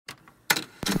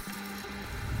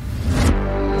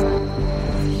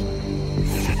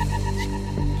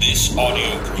This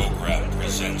audio program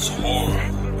presents horror,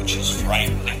 which is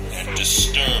frightening and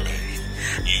disturbing.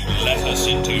 You let us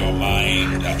into your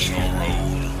mind at your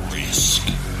own risk.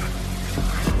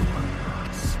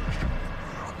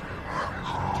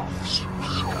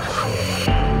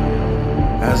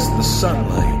 As the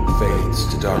sunlight fades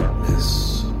to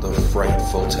darkness, the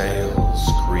frightful tales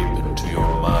creep into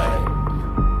your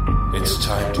mind. It's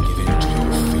time to give in to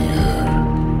your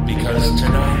fear, because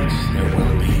tonight there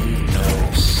will be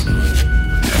no sleep.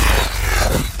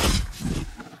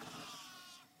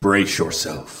 Brace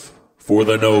yourself for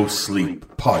the No Sleep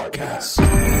Podcast.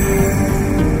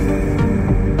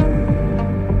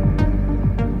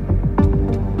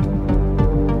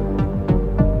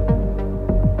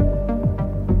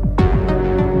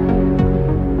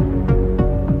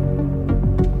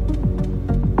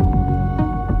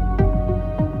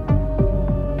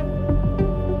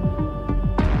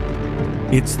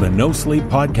 It's the No Sleep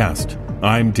Podcast.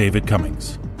 I'm David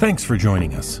Cummings. Thanks for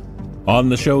joining us. On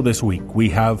the show this week, we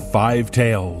have 5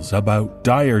 tales about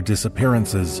dire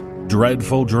disappearances,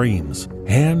 dreadful dreams,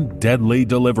 and deadly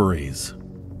deliveries.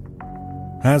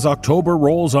 As October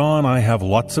rolls on, I have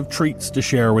lots of treats to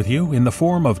share with you in the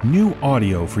form of new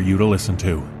audio for you to listen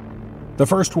to. The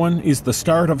first one is the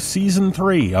start of Season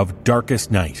 3 of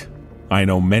Darkest Night. I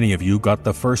know many of you got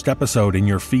the first episode in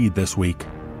your feed this week.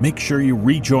 Make sure you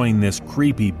rejoin this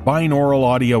creepy binaural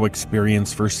audio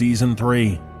experience for Season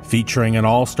 3, featuring an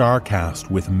all-star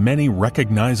cast with many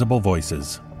recognizable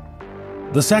voices.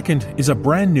 The second is a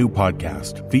brand new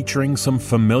podcast featuring some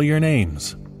familiar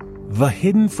names. The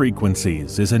Hidden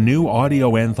Frequencies is a new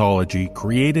audio anthology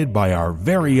created by our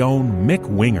very own Mick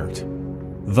Wingert.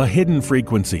 The Hidden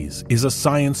Frequencies is a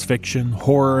science fiction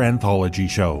horror anthology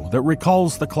show that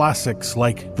recalls the classics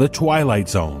like The Twilight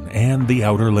Zone and The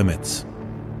Outer Limits.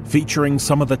 Featuring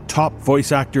some of the top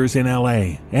voice actors in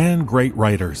LA and great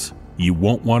writers. You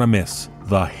won't want to miss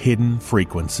The Hidden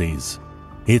Frequencies.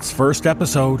 Its first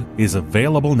episode is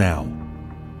available now.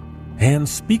 And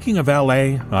speaking of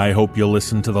LA, I hope you'll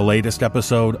listen to the latest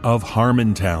episode of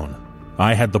Harmontown.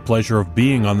 I had the pleasure of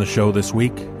being on the show this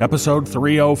week, episode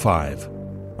 305.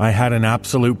 I had an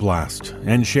absolute blast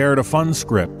and shared a fun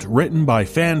script written by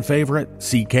fan favorite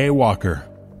C.K. Walker.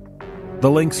 The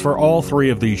links for all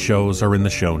 3 of these shows are in the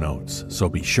show notes, so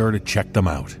be sure to check them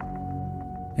out.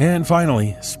 And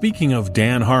finally, speaking of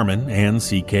Dan Harmon and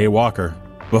C.K. Walker,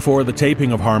 before the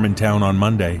taping of Harmontown on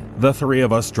Monday, the 3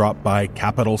 of us dropped by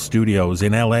Capitol Studios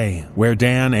in LA, where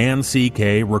Dan and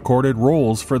C.K. recorded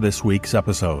roles for this week's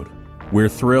episode. We're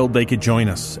thrilled they could join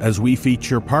us as we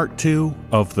feature part 2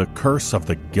 of The Curse of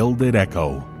the Gilded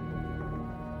Echo.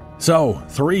 So,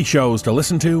 3 shows to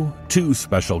listen to, 2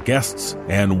 special guests,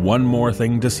 and 1 more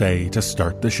thing to say to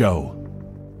start the show.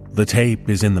 The tape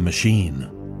is in the machine.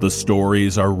 The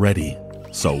stories are ready.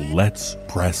 So let's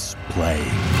press play.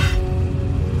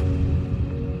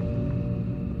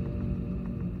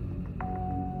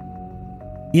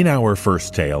 In our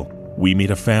first tale, we meet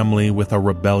a family with a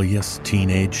rebellious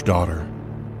teenage daughter.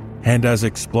 And as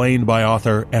explained by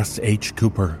author S.H.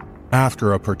 Cooper,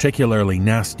 after a particularly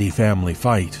nasty family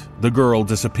fight, the girl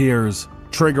disappears,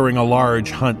 triggering a large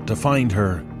hunt to find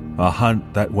her, a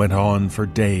hunt that went on for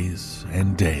days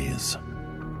and days.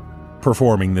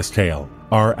 Performing this tale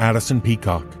are Addison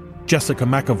Peacock, Jessica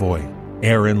McAvoy,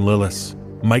 Aaron Lillis,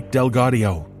 Mike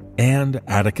Delgadio, and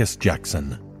Atticus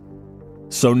Jackson.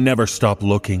 So never stop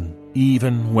looking,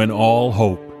 even when all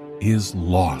hope is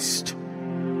lost.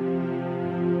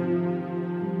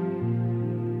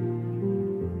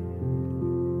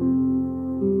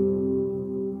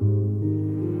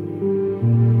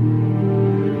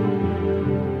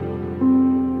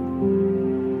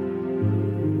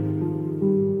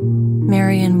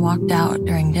 Marion walked out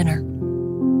during dinner.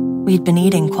 We'd been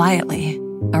eating quietly,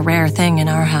 a rare thing in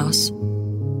our house,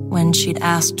 when she'd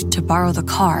asked to borrow the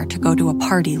car to go to a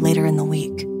party later in the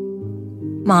week.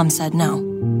 Mom said no.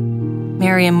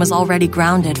 Marion was already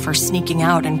grounded for sneaking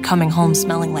out and coming home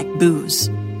smelling like booze.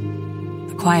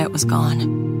 The quiet was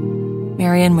gone.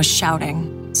 Marion was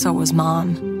shouting, so was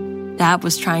Mom. Dad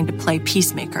was trying to play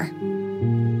peacemaker.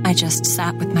 I just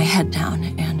sat with my head down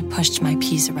and pushed my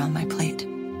peas around my plate.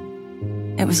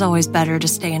 It was always better to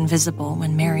stay invisible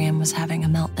when Marion was having a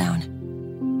meltdown.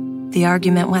 The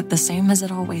argument went the same as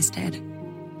it always did.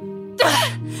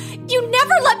 You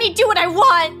never let me do what I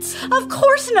want! Of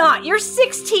course not! You're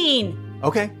 16!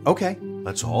 Okay.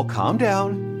 Let's all calm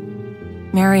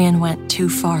down. Marion went too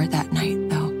far that night,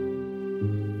 though.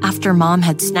 After Mom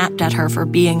had snapped at her for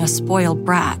being a spoiled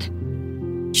brat,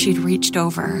 she'd reached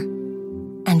over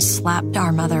and slapped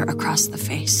our mother across the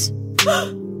face.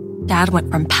 Dad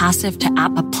went from passive to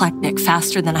apoplectic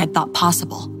faster than I'd thought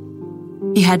possible.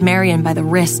 He had Marion by the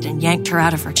wrist and yanked her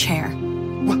out of her chair.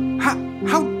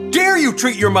 How dare you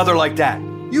treat your mother like that?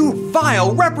 You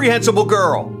vile, reprehensible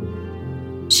girl!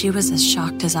 She was as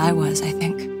shocked as I was, I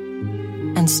think,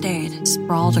 and stayed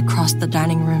sprawled across the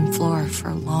dining room floor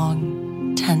for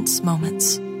long, tense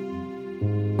moments.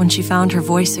 When she found her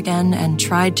voice again and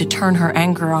tried to turn her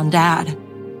anger on Dad,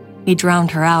 he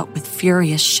drowned her out with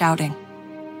furious shouting.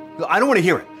 I don't want to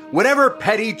hear it. Whatever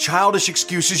petty, childish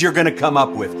excuses you're going to come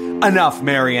up with. Enough,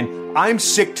 Marion. I'm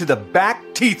sick to the back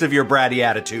teeth of your bratty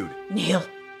attitude. Neil,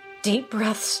 deep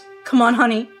breaths. Come on,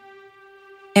 honey.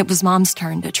 It was Mom's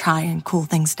turn to try and cool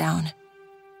things down.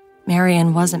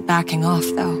 Marion wasn't backing off,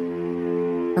 though.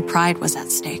 Her pride was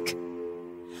at stake.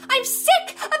 I'm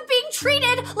sick of being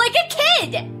treated like a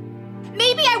kid!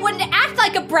 Maybe I wouldn't act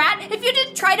like a brat if you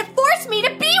didn't try to force me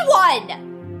to be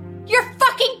one! You're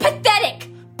fucking pathetic!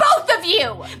 Both of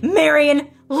you! Marion,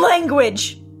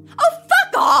 language! Oh,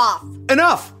 fuck off!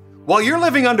 Enough! While you're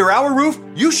living under our roof,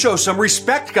 you show some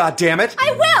respect, goddammit!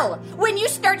 I will! When you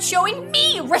start showing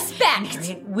me respect!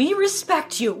 Marion, we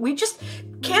respect you. We just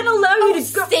can't allow you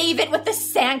to go... Save it with the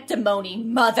sanctimony,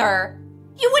 Mother!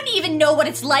 You wouldn't even know what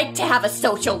it's like to have a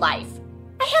social life.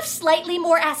 I have slightly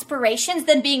more aspirations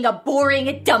than being a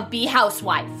boring, dumpy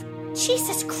housewife.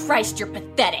 Jesus Christ, you're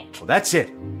pathetic. Well, that's it.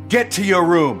 Get to your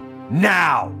room.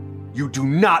 Now! You do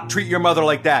not treat your mother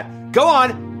like that. Go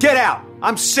on, get out.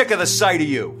 I'm sick of the sight of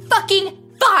you.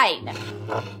 Fucking fine!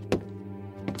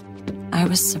 I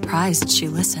was surprised she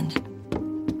listened.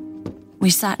 We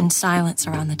sat in silence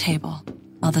around the table,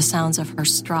 while the sounds of her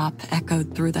strop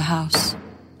echoed through the house.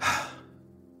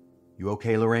 You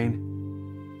okay, Lorraine?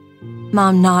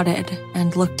 Mom nodded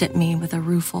and looked at me with a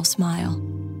rueful smile.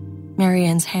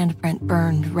 Marion's handprint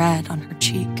burned red on her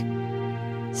cheek.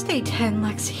 Stay 10,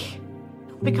 Lexi.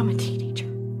 Don't become a teenager.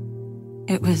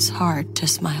 It was hard to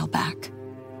smile back.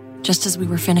 Just as we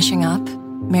were finishing up,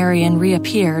 Marion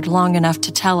reappeared long enough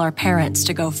to tell our parents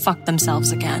to go fuck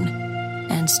themselves again,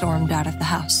 and stormed out of the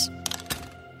house.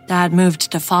 Dad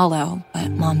moved to follow,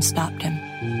 but Mom stopped him.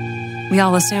 We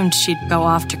all assumed she'd go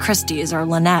off to Christie's or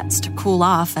Lynette's to cool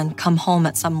off and come home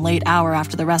at some late hour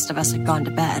after the rest of us had gone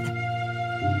to bed.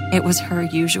 It was her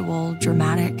usual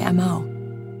dramatic MO.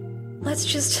 Let's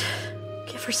just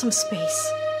give her some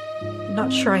space. I'm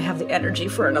not sure I have the energy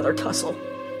for another tussle.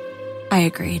 I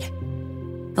agreed.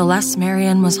 The less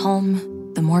Marion was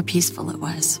home, the more peaceful it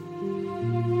was.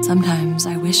 Sometimes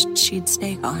I wished she'd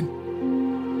stay gone.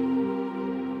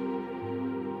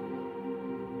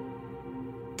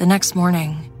 The next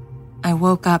morning, I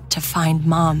woke up to find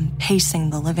Mom pacing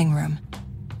the living room.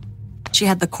 She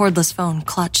had the cordless phone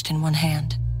clutched in one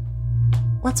hand.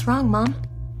 "What's wrong, Mom?"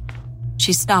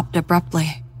 She stopped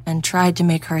abruptly and tried to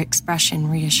make her expression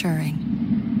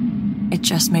reassuring. It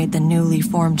just made the newly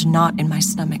formed knot in my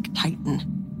stomach tighten.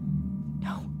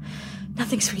 No,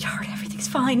 nothing, sweetheart. Everything's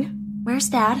fine. "Where's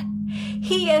Dad?"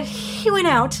 He went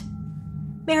out.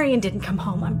 Marion didn't come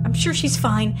home. I'm sure she's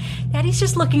fine. Daddy's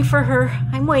just looking for her.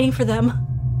 I'm waiting for them.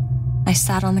 I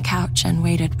sat on the couch and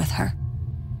waited with her.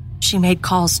 She made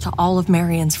calls to all of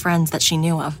Marion's friends that she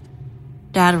knew of.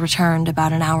 Dad returned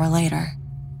about an hour later.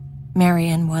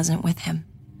 Marion wasn't with him.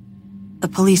 The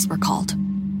police were called.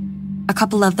 A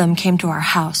couple of them came to our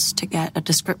house to get a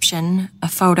description, a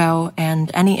photo, and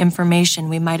any information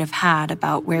we might have had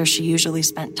about where she usually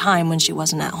spent time when she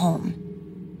wasn't at home.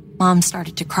 Mom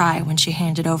started to cry when she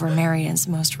handed over Marion's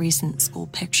most recent school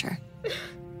picture.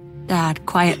 Dad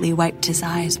quietly wiped his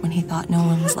eyes when he thought no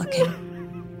one was looking.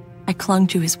 I clung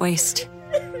to his waist,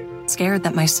 scared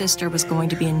that my sister was going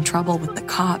to be in trouble with the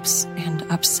cops and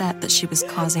upset that she was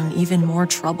causing even more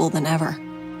trouble than ever.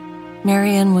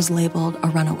 Marion was labeled a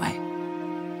runaway.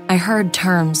 I heard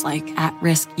terms like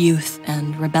at-risk youth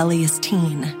and rebellious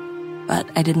teen, but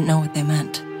I didn't know what they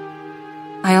meant.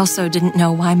 I also didn't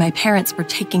know why my parents were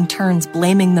taking turns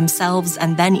blaming themselves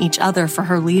and then each other for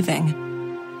her leaving,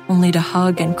 only to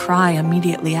hug and cry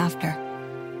immediately after.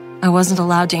 I wasn't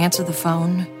allowed to answer the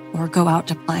phone or go out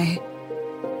to play.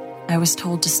 I was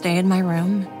told to stay in my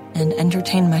room and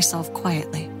entertain myself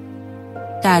quietly.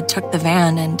 Dad took the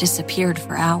van and disappeared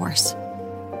for hours.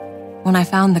 When I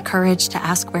found the courage to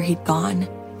ask where he'd gone,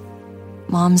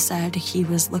 Mom said he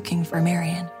was looking for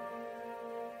Marion.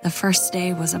 The first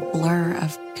day was a blur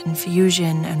of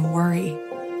confusion and worry,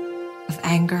 of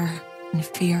anger and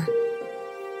fear.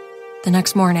 The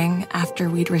next morning, after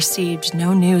we'd received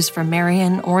no news from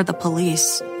Marion or the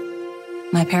police,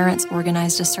 my parents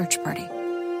organized a search party.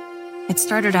 It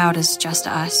started out as just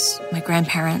us, my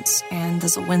grandparents, and the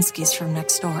Zawinskis from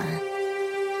next door.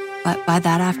 But by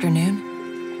that afternoon,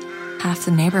 Half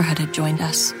the neighborhood had joined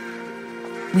us.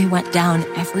 We went down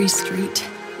every street,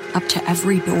 up to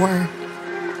every door,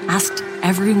 asked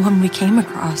everyone we came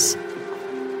across.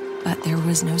 But there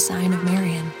was no sign of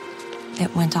Marion.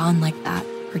 It went on like that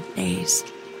for days.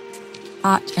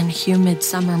 Hot and humid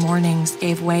summer mornings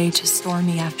gave way to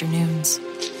stormy afternoons.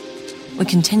 We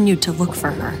continued to look for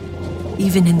her,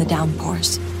 even in the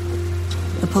downpours.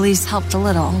 The police helped a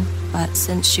little, but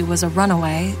since she was a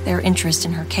runaway, their interest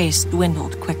in her case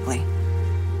dwindled quickly.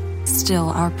 Still,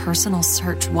 our personal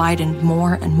search widened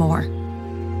more and more.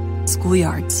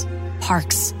 Schoolyards,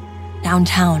 parks,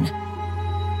 downtown.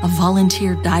 A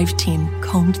volunteer dive team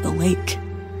combed the lake.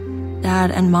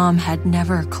 Dad and Mom had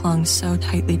never clung so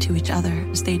tightly to each other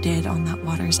as they did on that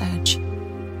water's edge.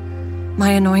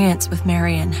 My annoyance with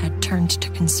Marion had turned to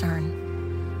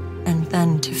concern, and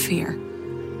then to fear.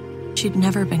 She'd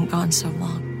never been gone so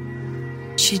long.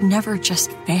 She'd never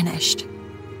just vanished.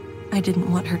 I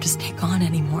didn't want her to stay gone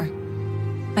anymore.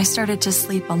 I started to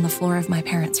sleep on the floor of my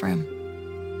parents' room.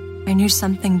 I knew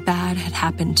something bad had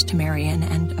happened to Marion,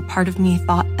 and a part of me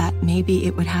thought that maybe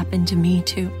it would happen to me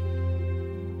too.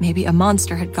 Maybe a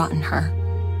monster had gotten her,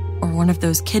 or one of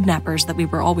those kidnappers that we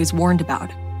were always warned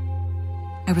about.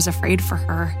 I was afraid for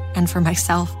her, and for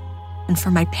myself, and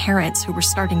for my parents who were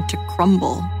starting to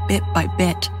crumble bit by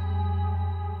bit.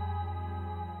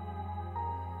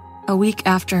 A week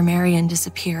after Marion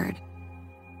disappeared,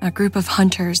 a group of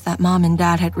hunters that Mom and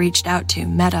Dad had reached out to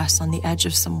met us on the edge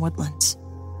of some woodlands.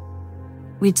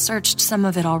 We'd searched some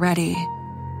of it already,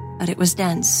 but it was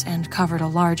dense and covered a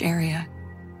large area.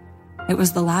 It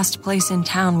was the last place in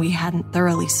town we hadn't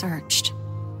thoroughly searched,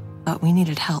 but we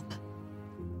needed help.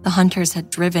 The hunters had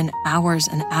driven hours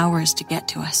and hours to get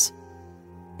to us.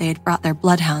 They had brought their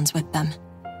bloodhounds with them.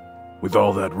 With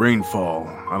all that rainfall,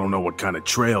 I don't know what kind of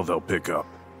trail they'll pick up,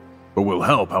 but we'll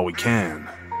help how we can.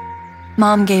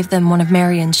 Mom gave them one of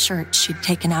Marion's shirts she'd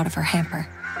taken out of her hamper.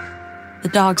 The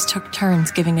dogs took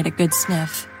turns giving it a good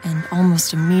sniff and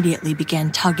almost immediately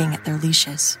began tugging at their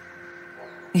leashes.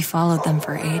 We followed them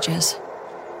for ages.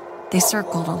 They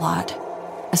circled a lot,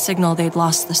 a signal they'd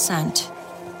lost the scent,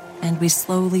 and we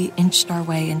slowly inched our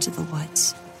way into the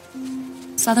woods.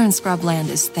 Southern scrubland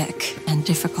is thick and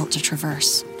difficult to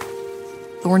traverse.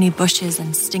 Thorny bushes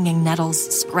and stinging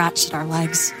nettles scratched at our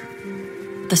legs.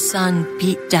 The sun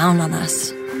beat down on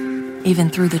us, even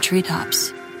through the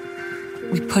treetops.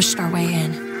 We pushed our way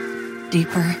in,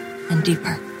 deeper and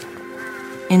deeper.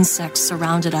 Insects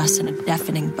surrounded us in a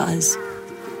deafening buzz.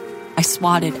 I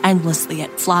swatted endlessly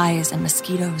at flies and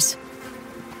mosquitoes.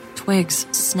 Twigs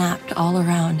snapped all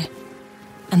around,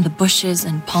 and the bushes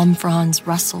and palm fronds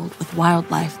rustled with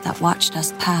wildlife that watched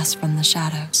us pass from the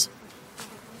shadows.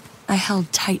 I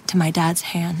held tight to my dad's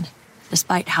hand,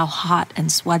 despite how hot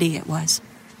and sweaty it was.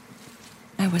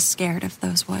 I was scared of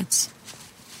those woods.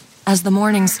 As the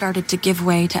morning started to give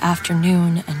way to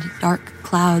afternoon and dark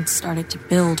clouds started to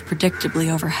build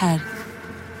predictably overhead,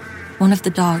 one of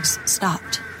the dogs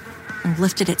stopped and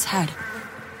lifted its head.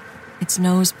 Its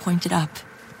nose pointed up,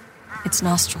 its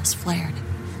nostrils flared.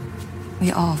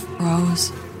 We all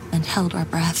froze and held our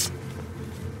breath.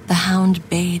 The hound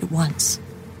bayed once.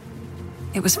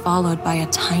 It was followed by a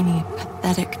tiny,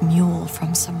 pathetic mule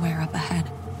from somewhere up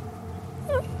ahead.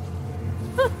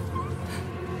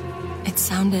 It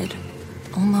sounded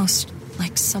almost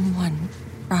like someone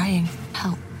crying for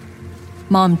help.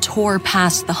 Mom tore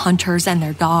past the hunters and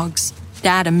their dogs,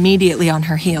 Dad immediately on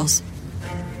her heels.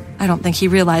 I don't think he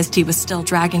realized he was still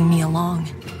dragging me along.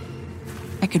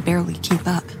 I could barely keep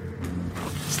up.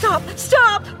 Stop!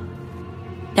 Stop!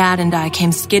 Dad and I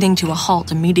came skidding to a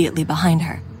halt immediately behind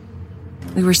her.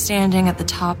 We were standing at the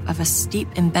top of a steep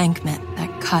embankment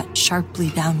that cut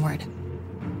sharply downward.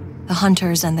 The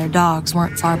hunters and their dogs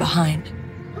weren't far behind.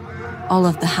 All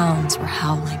of the hounds were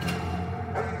howling.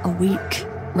 A weak,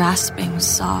 rasping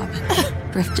sob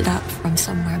drifted up from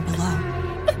somewhere below.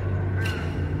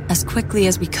 As quickly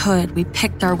as we could, we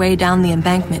picked our way down the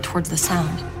embankment towards the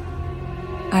sound.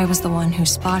 I was the one who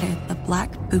spotted the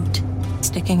black boot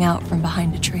sticking out from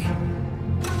behind a tree.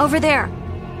 Over there!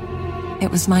 It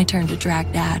was my turn to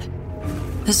drag Dad.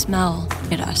 The smell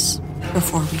hit us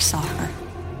before we saw her.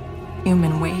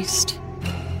 Human waste,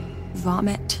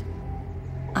 vomit,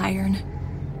 iron.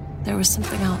 There was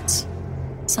something else.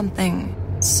 Something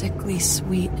sickly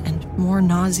sweet and more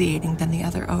nauseating than the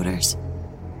other odors.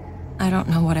 I don't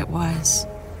know what it was,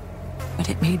 but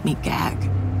it made me gag.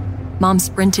 Mom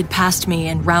sprinted past me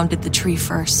and rounded the tree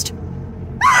first.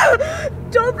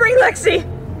 Don't bring Lexi!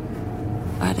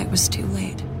 But it was too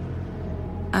late.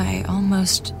 I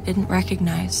almost didn't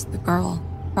recognize the girl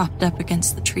propped up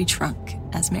against the tree trunk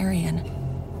as Marion.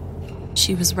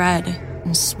 She was red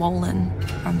and swollen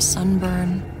from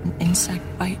sunburn and insect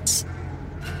bites.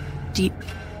 Deep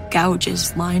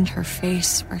gouges lined her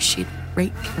face where she'd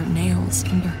raked her nails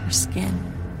into her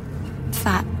skin.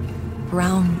 Fat,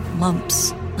 brown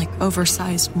lumps like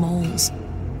oversized moles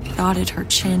dotted her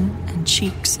chin and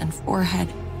cheeks and forehead.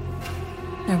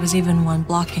 There was even one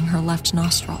blocking her left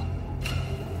nostril.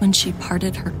 When she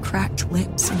parted her cracked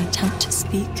lips in attempt to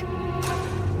speak,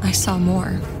 I saw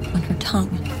more on her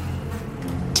tongue.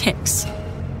 Ticks.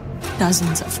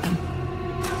 Dozens of them.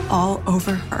 All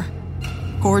over her,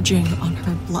 gorging on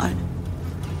her blood.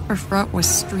 Her front was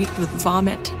streaked with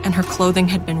vomit, and her clothing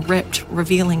had been ripped,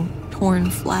 revealing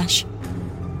torn flesh.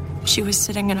 She was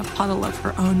sitting in a puddle of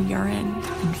her own urine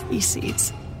and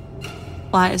feces.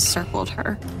 Flies circled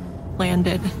her,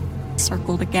 landed,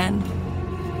 circled again.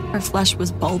 Her flesh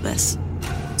was bulbous,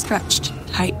 stretched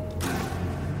tight.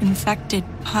 Infected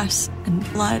pus and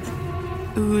blood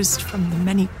oozed from the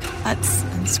many cuts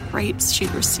and scrapes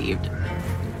she'd received.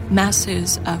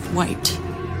 Masses of white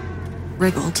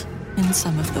wriggled in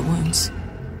some of the wounds.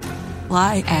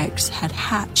 Fly eggs had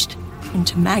hatched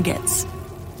into maggots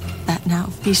that now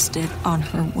feasted on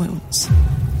her wounds.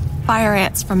 Fire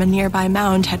ants from a nearby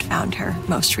mound had found her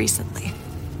most recently.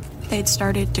 They'd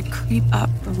started to creep up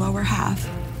her lower half,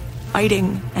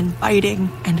 biting and biting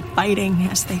and biting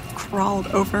as they crawled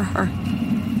over her.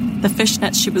 The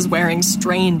fishnets she was wearing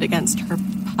strained against her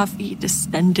puffy,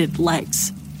 distended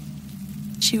legs.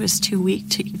 She was too weak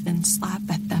to even slap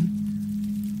at them.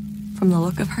 From the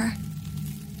look of her,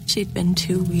 she'd been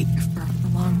too weak for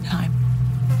a long time.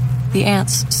 The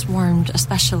ants swarmed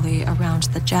especially around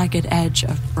the jagged edge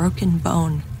of broken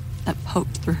bone that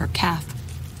poked through her calf.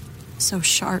 So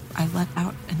sharp I let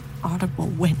out an audible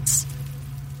wince.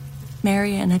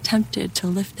 Marian attempted to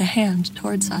lift a hand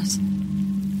towards us,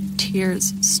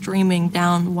 tears streaming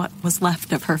down what was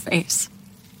left of her face.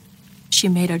 She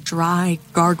made a dry,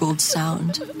 gargled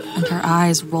sound, and her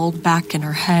eyes rolled back in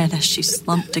her head as she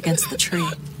slumped against the tree.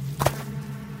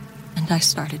 And I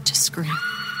started to scream.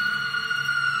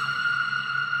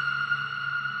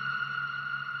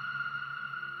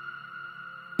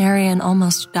 Marian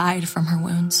almost died from her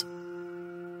wounds.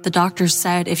 The doctors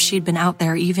said if she'd been out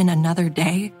there even another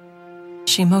day,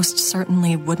 she most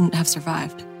certainly wouldn't have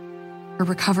survived. Her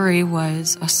recovery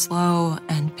was a slow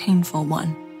and painful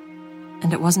one,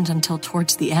 and it wasn't until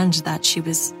towards the end that she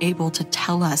was able to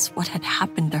tell us what had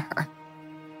happened to her.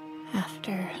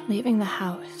 After leaving the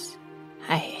house,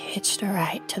 I hitched a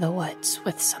ride to the woods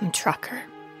with some trucker.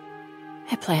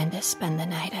 I planned to spend the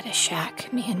night at a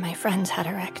shack me and my friends had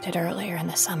erected earlier in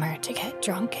the summer to get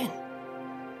drunk in.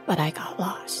 But I got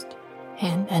lost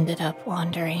and ended up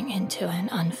wandering into an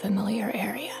unfamiliar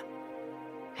area.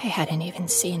 I hadn't even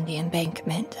seen the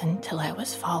embankment until I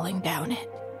was falling down it.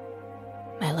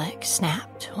 My leg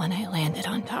snapped when I landed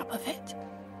on top of it.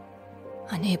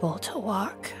 Unable to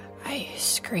walk, I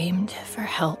screamed for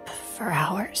help for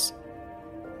hours.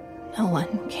 No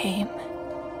one came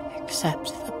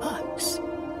except the bugs.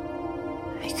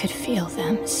 I could feel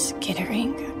them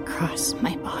skittering across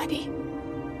my body.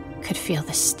 Could feel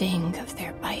the sting of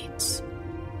their bites.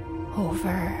 Over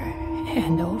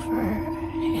and over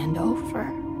and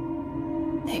over.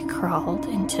 They crawled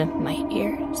into my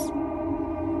ears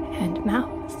and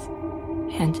mouth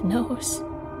and nose.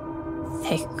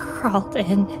 They crawled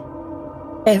in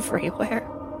everywhere.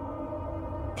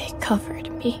 They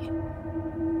covered me.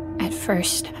 At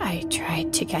first, I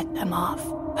tried to get them off,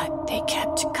 but they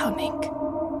kept coming.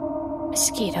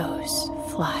 Mosquitoes,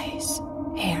 flies,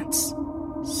 ants,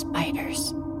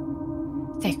 spiders.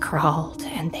 They crawled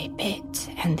and they bit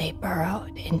and they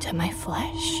burrowed into my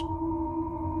flesh.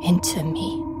 Into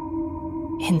me.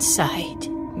 Inside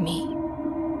me.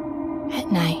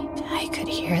 At night, I could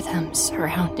hear them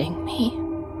surrounding me.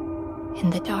 In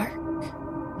the dark,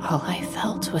 all I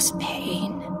felt was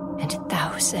pain and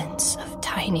thousands of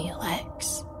tiny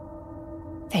legs.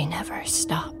 They never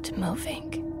stopped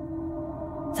moving.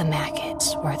 The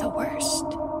maggots were the worst.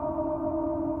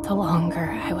 The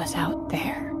longer I was out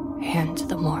there, and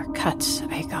the more cuts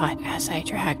I got as I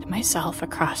dragged myself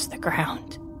across the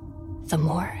ground, the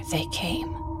more they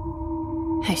came.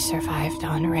 I survived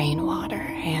on rainwater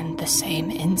and the same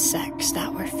insects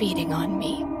that were feeding on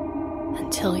me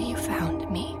until you found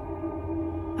me.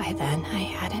 By then, I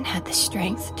hadn't had the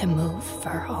strength to move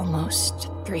for almost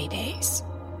 3 days.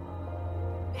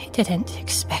 I didn't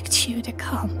expect you to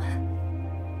come.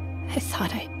 I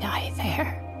thought I'd die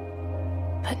there,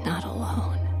 but not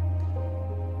alone.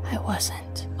 I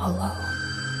wasn't alone.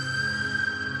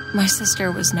 My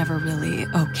sister was never really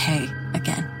okay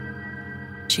again.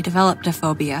 She developed a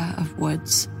phobia of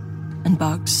woods and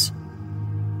bugs.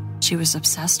 She was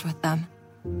obsessed with them.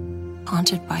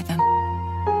 haunted by them.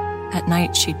 At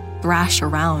night, she'd thrash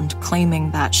around,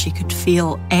 claiming that she could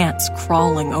feel ants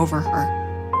crawling over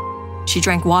her. She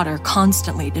drank water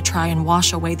constantly to try and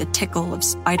wash away the tickle of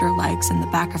spider legs in the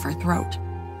back of her throat.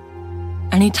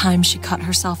 Anytime she cut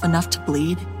herself enough to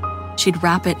bleed, she'd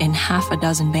wrap it in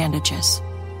 6 bandages,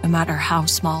 no matter how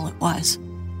small it was.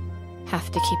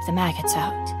 Have to keep the maggots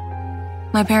out.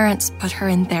 My parents put her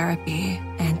in therapy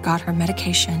and got her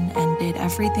medication and did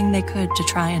everything they could to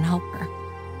try and help her.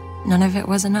 None of it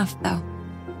was enough, though.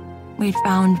 We'd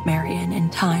found Marion in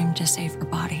time to save her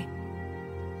body.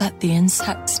 But the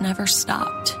insects never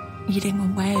stopped eating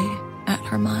away at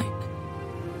her mind.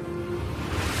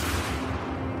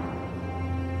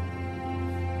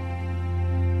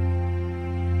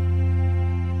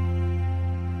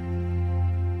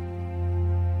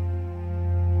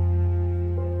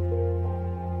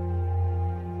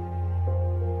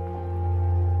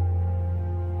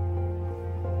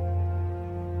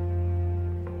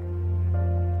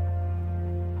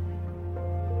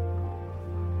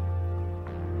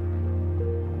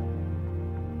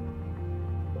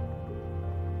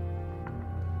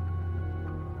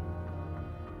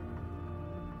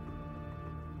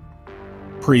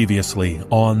 Previously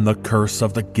on The Curse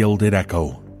of the Gilded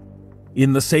Echo.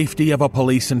 In the safety of a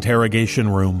police interrogation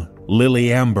room,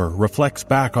 Lily Amber reflects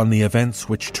back on the events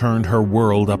which turned her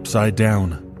world upside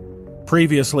down.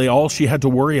 Previously, all she had to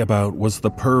worry about was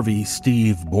the pervy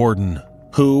Steve Borden,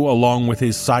 who, along with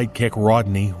his sidekick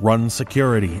Rodney, runs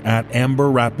security at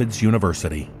Amber Rapids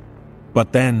University.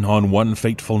 But then, on one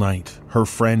fateful night, her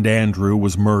friend Andrew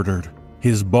was murdered,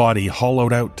 his body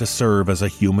hollowed out to serve as a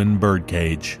human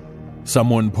birdcage.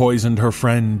 Someone poisoned her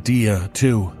friend Dia,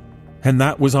 too, and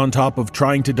that was on top of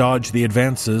trying to dodge the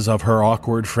advances of her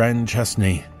awkward friend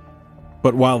Chesney.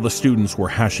 But while the students were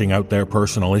hashing out their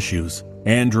personal issues,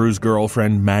 Andrew's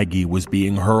girlfriend Maggie was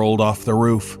being hurled off the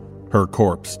roof, her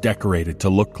corpse decorated to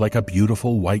look like a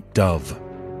beautiful white dove.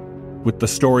 With the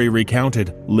story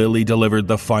recounted, Lily delivered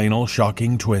the final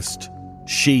shocking twist.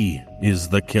 She is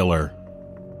the killer.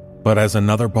 But as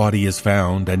another body is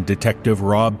found and Detective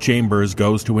Rob Chambers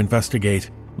goes to investigate,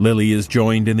 Lily is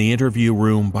joined in the interview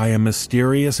room by a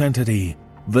mysterious entity,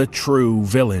 the true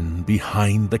villain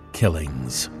behind the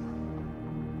killings.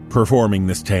 Performing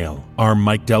this tale are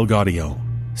Mike Delgadio,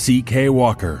 C.K.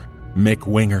 Walker, Mick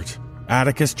Wingert,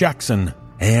 Atticus Jackson,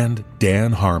 and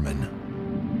Dan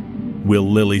Harmon. Will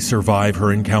Lily survive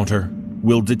her encounter?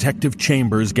 Will Detective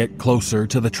Chambers get closer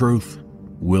to the truth?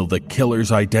 Will the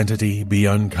killer's identity be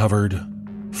uncovered?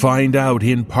 Find out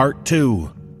in Part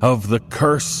 2 of The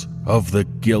Curse of the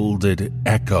Gilded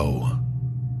Echo.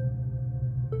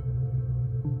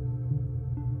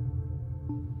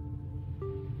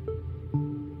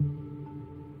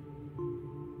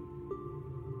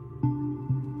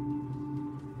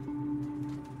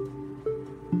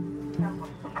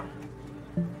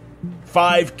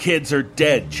 Five kids are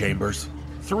dead, Chambers.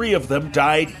 3 of them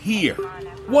died here.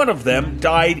 1 of them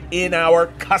died in our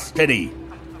custody.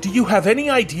 Do you have any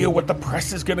idea what the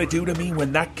press is going to do to me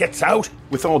when that gets out?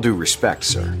 With all due respect,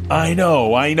 sir. I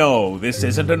know. This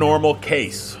isn't a normal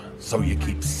case, so you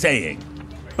keep saying.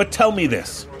 But tell me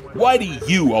this. Why do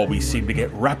you always seem to get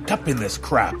wrapped up in this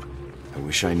crap? I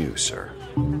wish I knew, sir.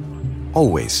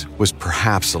 Always was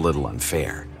perhaps a little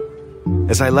unfair.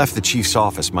 As I left the chief's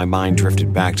office, my mind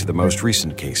drifted back to the most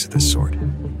recent case of this sort.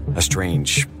 A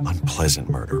strange, unpleasant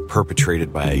murder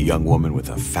perpetrated by a young woman with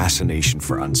a fascination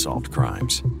for unsolved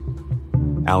crimes.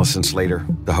 Allison Slater,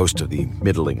 the host of the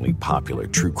middlingly popular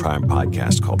true crime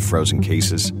podcast called Frozen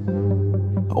Cases.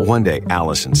 One day,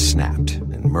 Allison snapped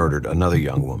and murdered another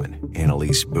young woman,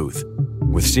 Annalise Booth,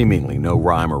 with seemingly no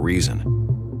rhyme or reason.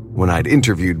 When I'd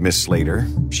interviewed Miss Slater,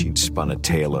 she'd spun a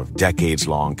tale of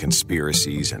decades-long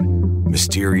conspiracies and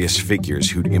mysterious figures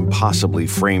who'd impossibly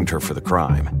framed her for the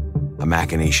crime, a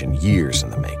machination years in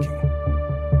the making.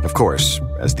 Of course,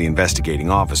 as the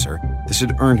investigating officer, this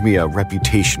had earned me a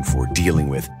reputation for dealing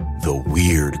with the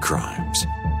weird crimes.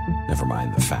 Never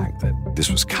mind the fact that this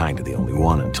was kind of the only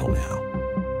one until now.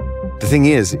 The thing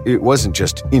is, it wasn't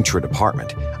just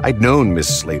intra-department. I'd known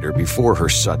Miss Slater before her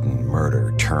sudden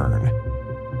murder turn.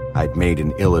 I'd made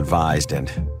an ill-advised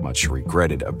and much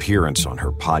regretted appearance on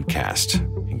her podcast,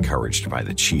 encouraged by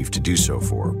the chief to do so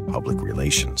for public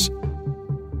relations.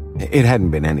 It hadn't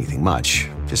been anything much,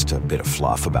 just a bit of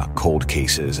fluff about cold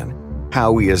cases and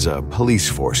how we as a police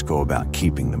force go about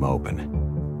keeping them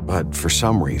open. But for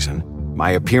some reason,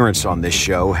 my appearance on this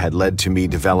show had led to me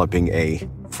developing a,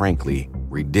 frankly,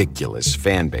 ridiculous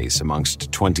fan base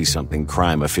amongst 20-something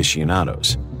crime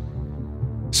aficionados.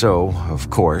 So, of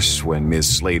course, when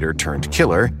Ms. Slater turned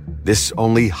killer, This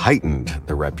only heightened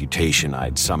the reputation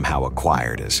I'd somehow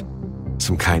acquired as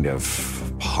some kind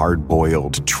of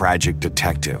hard-boiled, tragic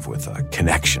detective with a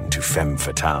connection to femme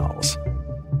fatales.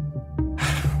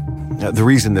 The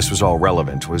reason this was all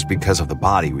relevant was because of the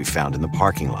body we found in the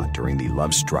parking lot during the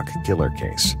love-struck killer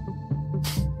case.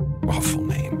 Awful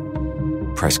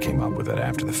name. Press came up with it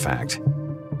after the fact.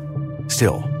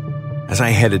 Still, as I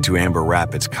headed to Amber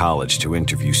Rapids College to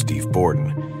interview Steve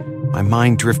Borden, my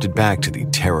mind drifted back to the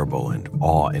terrible and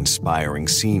awe-inspiring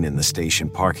scene in the station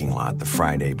parking lot the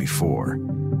Friday before,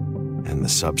 and the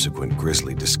subsequent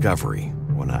grisly discovery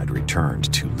when I'd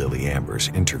returned to Lily Amber's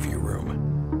interview room.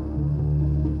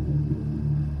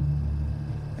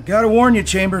 I gotta warn you,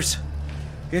 Chambers.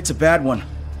 It's a bad one.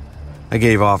 I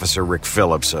gave Officer Rick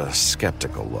Phillips a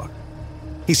skeptical look.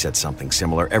 He said something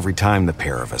similar every time the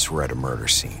pair of us were at a murder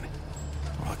scene.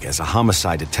 Look, as a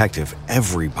homicide detective,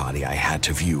 every body I had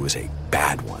to view was a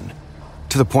bad one.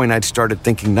 To the point I'd started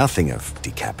thinking nothing of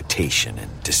decapitation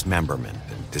and dismemberment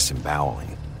and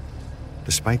disemboweling.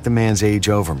 Despite the man's age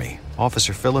over me,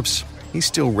 Officer Phillips, he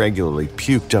still regularly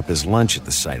puked up his lunch at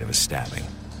the sight of a stabbing.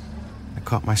 I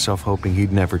caught myself hoping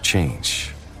he'd never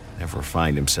change, never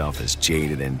find himself as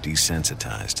jaded and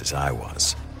desensitized as I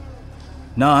was.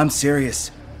 No, I'm serious.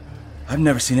 I've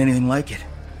never seen anything like it.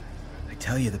 I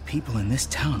tell you, the people in this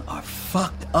town are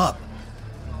fucked up.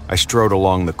 I strode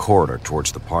along the corridor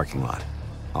towards the parking lot,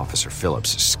 Officer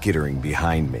Phillips skittering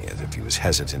behind me as if he was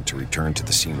hesitant to return to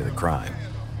the scene of the crime.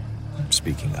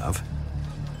 Speaking of,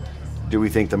 do we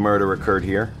think the murder occurred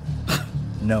here?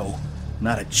 No,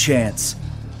 not a chance.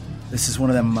 This is one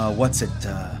of them,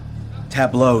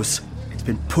 tableaus. It's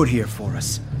been put here for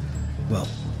us. Well,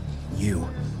 you.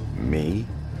 Me?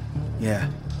 Yeah.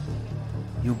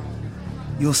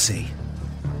 You'll see.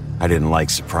 I didn't like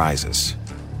surprises,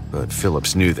 but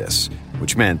Phillips knew this,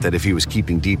 which meant that if he was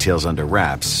keeping details under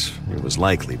wraps, it was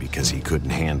likely because he couldn't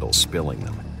handle spilling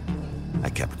them. I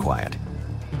kept quiet.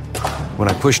 When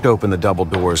I pushed open the double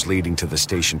doors leading to the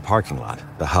station parking lot,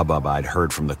 the hubbub I'd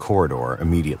heard from the corridor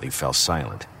immediately fell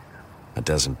silent. A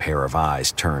dozen pair of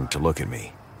eyes turned to look at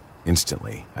me.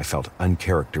 Instantly, I felt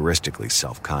uncharacteristically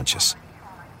self-conscious.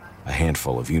 A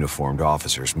handful of uniformed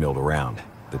officers milled around,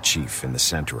 the chief in the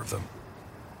center of them.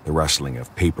 The rustling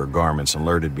of paper garments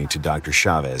alerted me to Dr.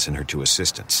 Chavez and her two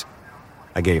assistants.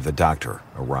 I gave the doctor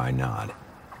a wry nod.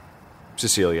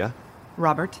 Cecilia?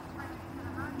 Robert?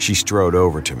 She strode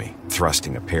over to me,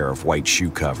 thrusting a pair of white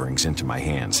shoe coverings into my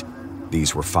hands.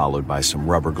 These were followed by some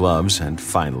rubber gloves and,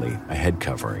 finally, a head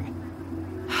covering.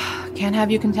 Can't have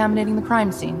you contaminating the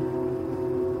crime scene.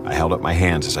 I held up my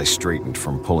hands as I straightened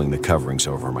from pulling the coverings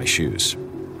over my shoes.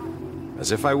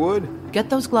 As if I would. Get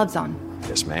those gloves on.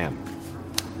 Yes, ma'am.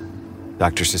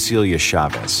 Dr. Cecilia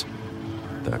Chavez.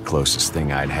 The closest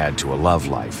thing I'd had to a love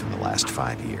life in the last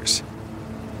 5 years.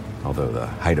 Although the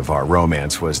height of our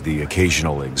romance was the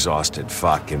occasional exhausted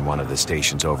fuck in one of the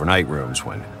station's overnight rooms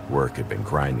when work had been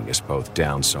grinding us both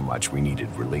down so much we needed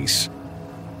release.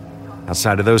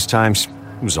 Outside of those times,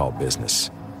 it was all business,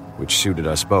 which suited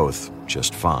us both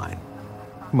just fine.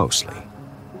 Mostly.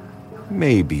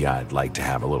 Maybe I'd like to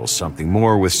have a little something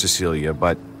more with Cecilia,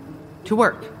 but... To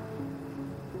work.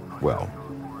 Well,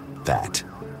 that.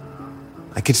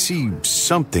 I could see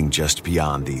something just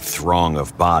beyond the throng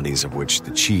of bodies of which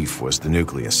the chief was the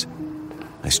nucleus.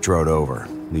 I strode over,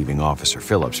 leaving Officer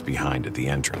Phillips behind at the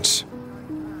entrance.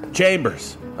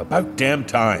 Chambers, about damn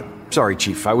time. Sorry,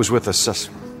 Chief, I was with a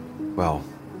well,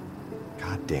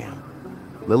 goddamn.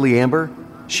 Lily Amber,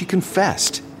 she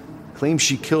confessed. Claims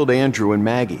she killed Andrew and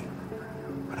Maggie.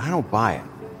 But I don't buy it.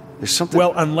 There's something...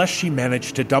 Well, unless she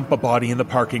managed to dump a body in the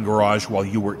parking garage while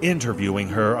you were interviewing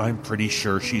her, I'm pretty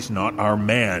sure she's not our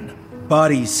man.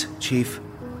 Bodies, Chief.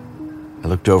 I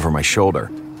looked over my shoulder.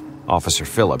 Officer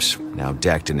Phillips, now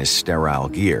decked in his sterile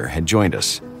gear, had joined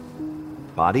us.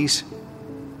 Bodies?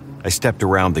 I stepped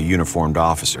around the uniformed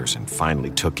officers and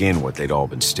finally took in what they'd all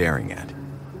been staring at.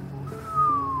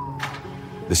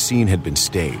 The scene had been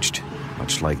staged,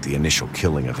 much like the initial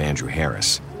killing of Andrew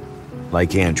Harris.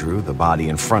 Like Andrew, the body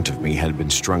in front of me had been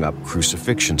strung up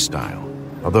crucifixion style.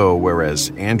 Although,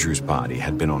 whereas Andrew's body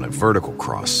had been on a vertical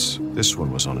cross, this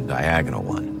one was on a diagonal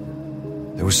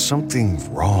one. There was something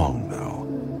wrong,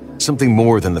 though. Something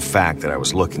more than the fact that I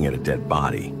was looking at a dead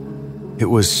body. It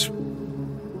was...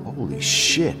 Holy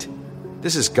shit.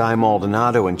 This is Guy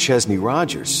Maldonado and Chesney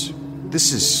Rogers.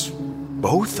 This is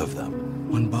both of them.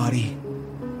 One body,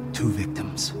 two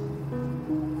victims.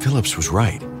 Phillips was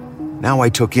right. Now I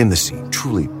took in the scene,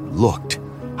 truly looked.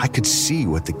 I could see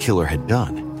what the killer had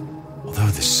done, although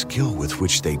the skill with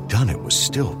which they'd done it was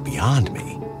still beyond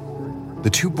me. The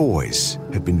two boys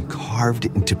had been carved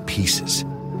into pieces,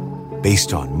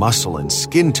 Based on muscle and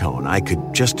skin tone, I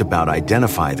could just about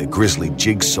identify the grisly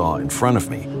jigsaw in front of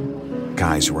me.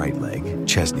 Guy's right leg,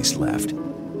 Chesney's left.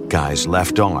 Guy's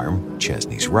left arm,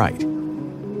 Chesney's right.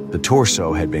 The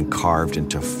torso had been carved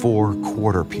into 4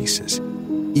 quarter pieces,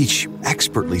 each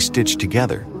expertly stitched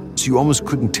together, so you almost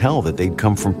couldn't tell that they'd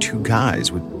come from 2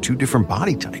 guys with 2 different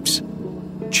body types.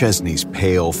 Chesney's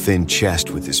pale, thin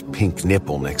chest with his pink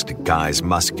nipple next to Guy's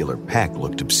muscular pec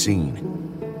looked obscene.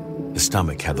 The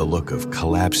stomach had the look of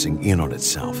collapsing in on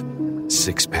itself,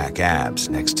 6-pack abs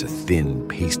next to thin,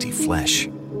 pasty flesh.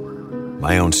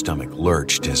 My own stomach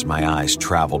lurched as my eyes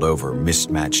traveled over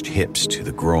mismatched hips to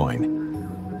the groin.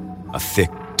 A thick,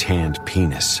 tanned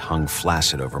penis hung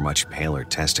flaccid over much paler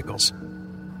testicles.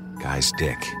 Guy's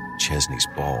dick, Chesney's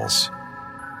balls.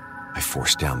 I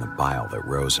forced down the bile that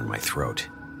rose in my throat.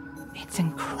 It's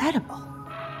incredible.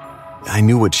 I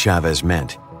knew what Chavez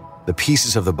meant. The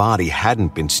pieces of the body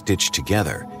hadn't been stitched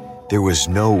together. There was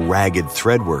no ragged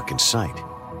threadwork in sight.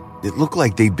 It looked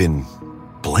like they'd been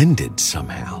blended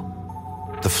somehow.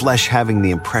 The flesh having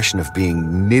the impression of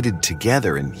being knitted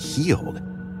together and healed.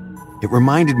 It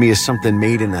reminded me of something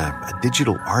made in a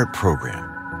digital art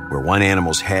program, where one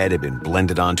animal's head had been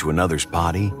blended onto another's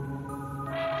body.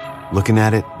 Looking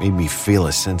at it made me feel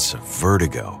a sense of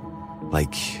vertigo,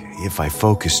 like if I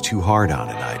focused too hard on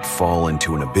it, I'd fall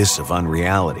into an abyss of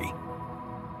unreality.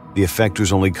 The effect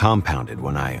was only compounded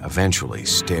when I eventually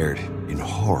stared in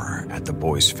horror at the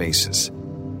boys' faces.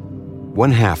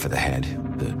 One half of the head,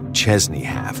 the Chesney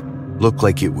half, looked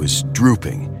like it was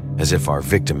drooping, as if our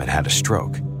victim had had a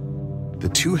stroke. The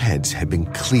 2 heads had been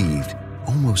cleaved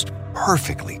almost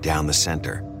perfectly down the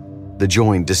center. The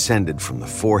join descended from the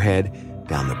forehead,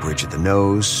 down the bridge of the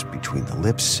nose, between the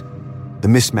lips. The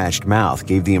mismatched mouth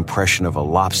gave the impression of a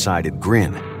lopsided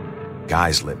grin.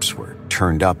 Guy's lips were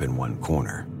turned up in one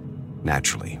corner.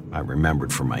 Naturally, I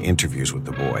remembered from my interviews with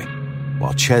the boy,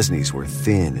 while Chesney's were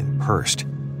thin and pursed.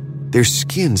 Their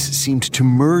skins seemed to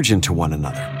merge into one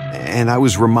another, and I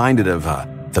was reminded of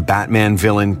the Batman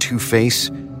villain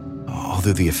Two-Face,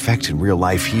 although the effect in real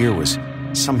life here was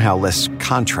somehow less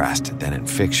contrasted than in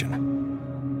fiction.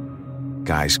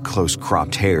 Guy's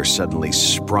close-cropped hair suddenly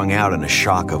sprung out in a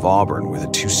shock of auburn where the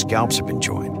 2 scalps had been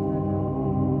joined.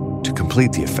 To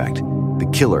complete the effect, the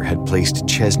killer had placed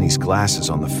Chesney's glasses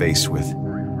on the face with...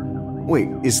 Wait,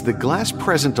 is the glass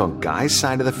present on Guy's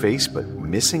side of the face but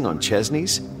missing on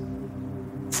Chesney's?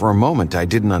 For a moment, I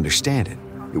didn't understand it.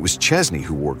 It was Chesney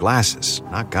who wore glasses,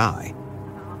 not Guy.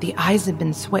 The eyes have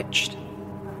been switched.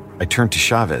 I turned to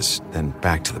Chavez, then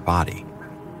back to the body.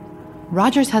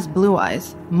 Rogers has blue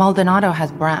eyes. Maldonado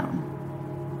has brown.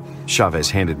 Chavez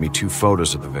handed me 2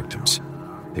 photos of the victims.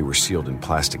 They were sealed in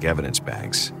plastic evidence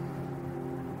bags.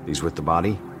 These with the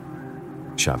body?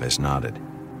 Chavez nodded.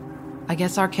 I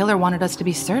guess our killer wanted us to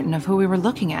be certain of who we were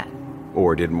looking at.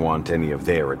 Or didn't want any of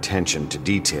their attention to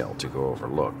detail to go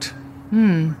overlooked.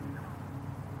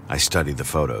 I studied the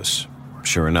photos.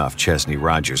 Sure enough, Chesney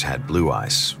Rogers had blue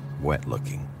eyes,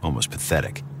 wet-looking, almost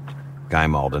pathetic. Guy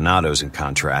Maldonado's, in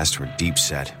contrast, were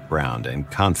deep-set, brown,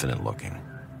 and confident-looking.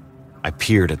 I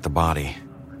peered at the body.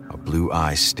 A blue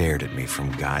eye stared at me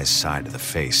from Guy's side of the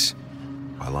face,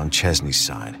 while on Chesney's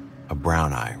side, a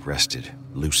brown eye rested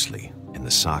loosely in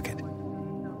the socket.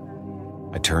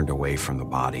 I turned away from the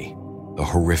body, the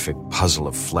horrific puzzle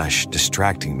of flesh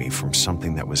distracting me from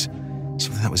something that was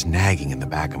nagging in the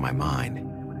back of my mind.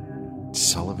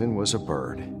 Sullivan was a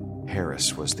bird.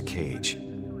 Harris was the cage.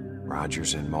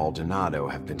 Rogers and Maldonado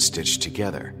have been stitched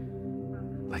together.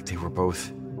 Like they were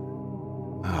both...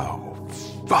 Oh,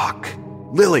 fuck!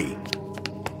 Lily!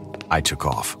 I took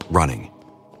off, running.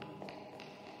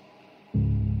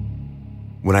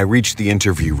 When I reached the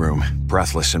interview room,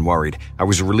 breathless and worried, I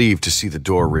was relieved to see the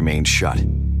door remained shut.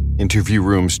 Interview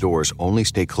room's doors only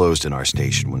stay closed in our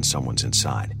station when someone's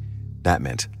inside. That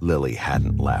meant Lily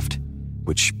hadn't left,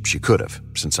 which she could have,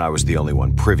 since I was the only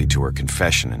one privy to her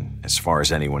confession, and as far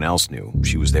as anyone else knew,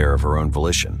 she was there of her own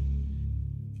volition.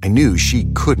 I knew she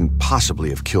couldn't possibly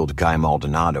have killed Guy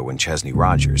Maldonado and Chesney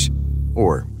Rogers,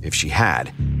 or if she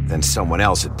had, then someone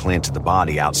else had planted the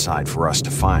body outside for us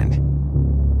to find.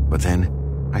 But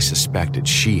then, I suspected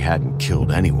she hadn't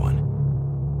killed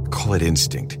anyone. Call it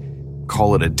instinct.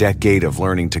 Call it a decade of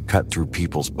learning to cut through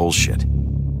people's bullshit.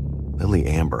 Lily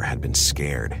Amber had been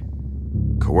scared.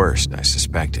 Coerced, I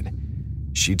suspected.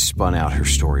 She'd spun out her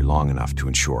story long enough to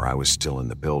ensure I was still in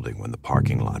the building when the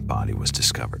parking lot body was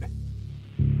discovered.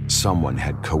 Someone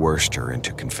had coerced her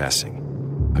into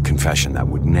confessing. A confession that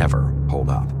would never hold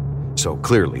up. So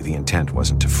clearly the intent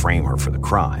wasn't to frame her for the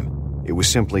crime. It was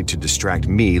simply to distract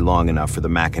me long enough for the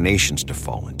machinations to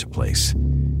fall into place.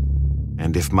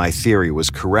 And if my theory was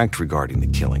correct regarding the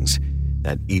killings,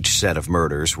 that each set of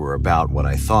murders were about what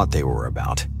I thought they were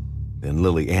about, then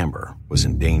Lily Amber was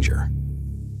in danger.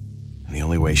 And the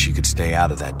only way she could stay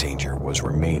out of that danger was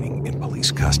remaining in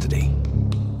police custody.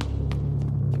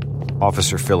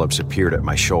 Officer Phillips appeared at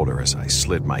my shoulder as I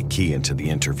slid my key into the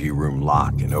interview room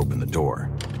lock and opened the door.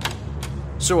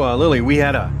 So, Lily, we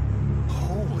had a...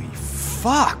 Holy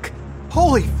fuck!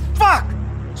 Holy fuck!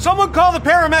 Someone call the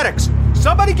paramedics!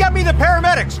 Somebody get me the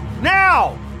paramedics!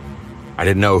 Now! I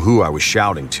didn't know who I was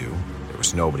shouting to. There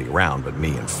was nobody around but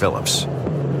me and Phillips.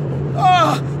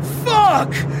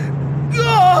 Fuck!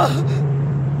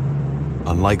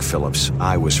 Unlike Phillips,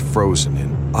 I was frozen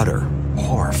in utter,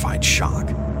 horrified shock.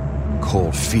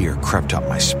 Cold fear crept up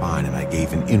my spine and I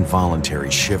gave an involuntary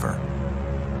shiver.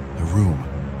 The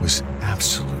room was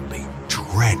absolutely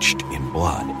drenched in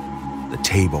blood. The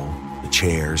table, the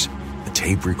chairs, the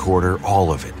tape recorder,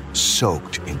 all of it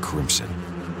soaked in crimson.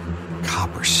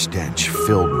 Copper stench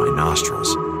filled my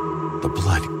nostrils. The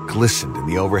blood glistened in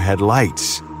the overhead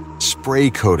lights,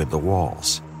 spray-coated the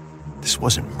walls. This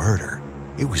wasn't murder,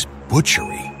 it was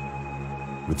butchery.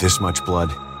 With this much blood,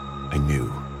 I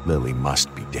knew Lily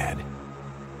must be dead.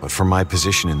 But from my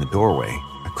position in the doorway,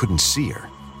 I couldn't see her,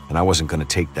 and I wasn't going to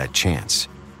take that chance.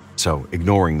 So,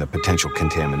 ignoring the potential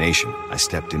contamination, I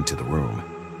stepped into the room.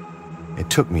 It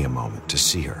took me a moment to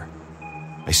see her.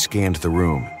 I scanned the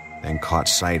room, then caught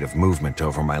sight of movement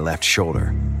over my left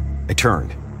shoulder. I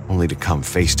turned, only to come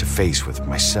face to face with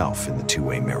myself in the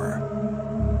two-way mirror.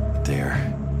 But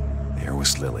there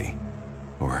was Lily.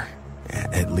 Or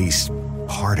at least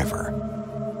part of her.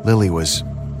 Lily was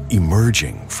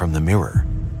emerging from the mirror.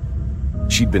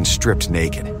 She'd been stripped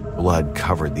naked. Blood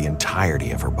covered the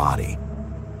entirety of her body.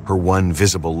 Her one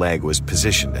visible leg was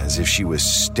positioned as if she was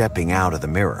stepping out of the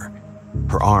mirror.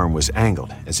 Her arm was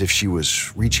angled as if she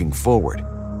was reaching forward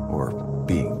or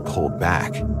being pulled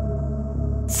back.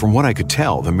 From what I could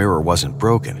tell, the mirror wasn't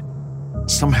broken.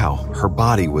 Somehow, her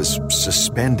body was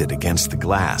suspended against the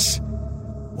glass.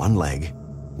 One leg,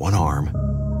 one arm,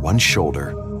 one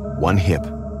shoulder, one hip,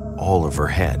 all of her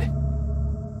head.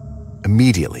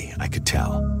 Immediately, I could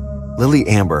tell, Lily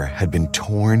Amber had been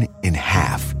torn in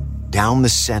half, down the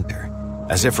center,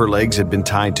 as if her legs had been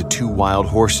tied to two wild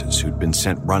horses who'd been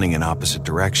sent running in opposite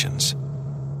directions.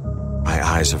 My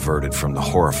eyes averted from the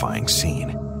horrifying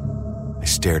scene. I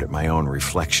stared at my own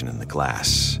reflection in the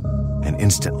glass, and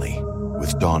instantly,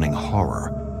 with dawning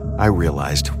horror, I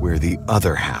realized where the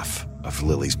other half of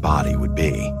Lily's body would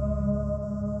be.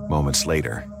 Moments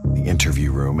later, the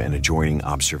interview room and adjoining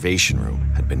observation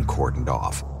room had been cordoned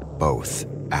off, both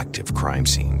active crime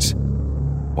scenes.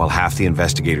 While half the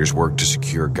investigators worked to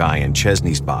secure Guy and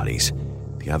Chesney's bodies,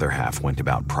 the other half went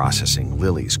about processing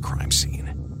Lily's crime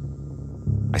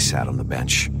scene. I sat on the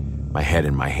bench, my head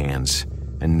in my hands,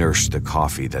 and nursed the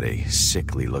coffee that a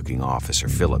sickly-looking Officer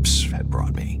Phillips had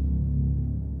brought me.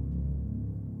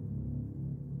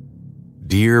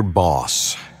 Dear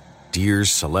Boss, dear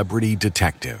Celebrity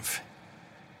Detective,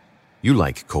 you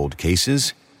like cold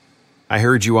cases? I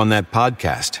heard you on that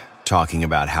podcast talking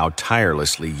about how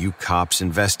tirelessly you cops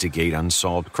investigate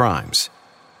unsolved crimes.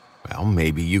 Well,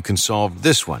 maybe you can solve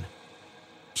this one.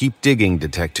 Keep digging,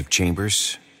 Detective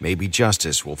Chambers. Maybe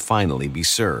justice will finally be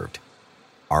served.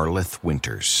 Arleth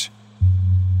Winters.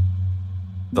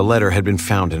 The letter had been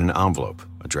found in an envelope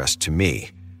addressed to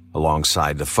me,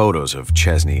 alongside the photos of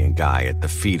Chesney and Guy at the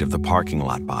feet of the parking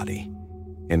lot body.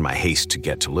 In my haste to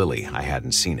get to Lily, I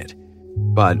hadn't seen it.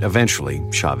 But eventually,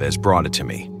 Chavez brought it to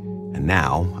me, and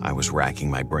now I was racking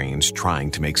my brains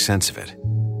trying to make sense of it.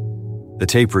 The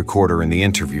tape recorder in the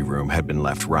interview room had been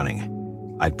left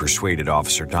running. I'd persuaded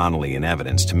Officer Donnelly in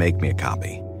evidence to make me a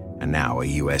copy, and now a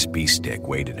USB stick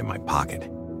waited in my pocket.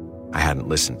 I hadn't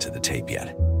listened to the tape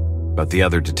yet, but the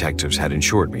other detectives had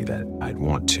assured me that I'd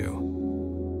want to.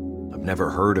 I've never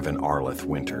heard of an Arleth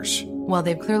Winters. Well,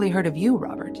 they've clearly heard of you,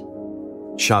 Robert.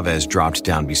 Chavez dropped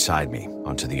down beside me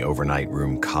onto the overnight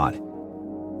room cot.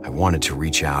 I wanted to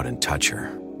reach out and touch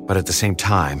her, but at the same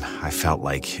time, I felt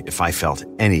like if I felt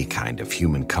any kind of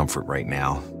human comfort right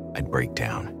now, I'd break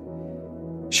down.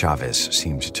 Chavez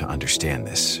seemed to understand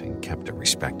this and kept a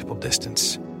respectable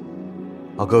distance.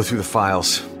 I'll go through the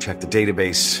files, check the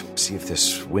database, see if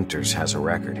this Winters has a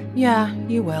record. Yeah,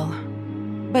 you will.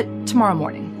 But tomorrow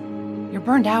morning. You're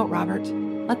burned out, Robert.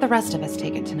 Let the rest of us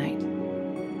take it tonight.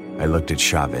 I looked at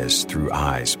Chavez through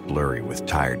eyes blurry with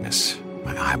tiredness.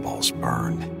 My eyeballs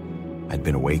burned. I'd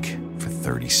been awake for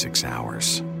 36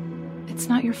 hours. It's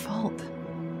not your fault.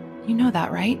 You know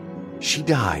that, right? She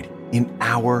died in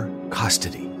our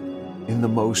custody, in the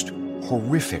most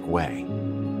horrific way.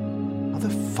 How the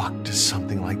fuck does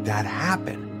something like that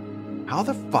happen? How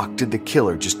the fuck did the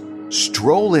killer just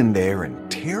stroll in there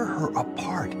and tear her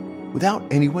apart without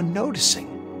anyone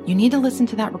noticing? You need to listen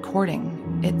to that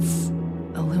recording. It's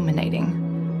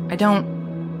illuminating. I don't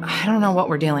know what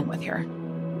we're dealing with here.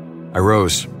 I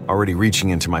rose, already reaching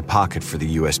into my pocket for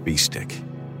the USB stick.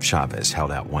 Chavez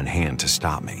held out one hand to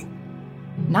stop me.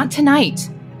 Not tonight.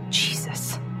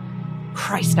 Jesus.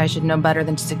 Christ, I should know better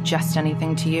than to suggest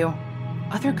anything to you.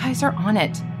 Other guys are on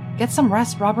it. Get some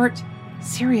rest, Robert.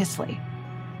 Seriously.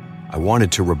 I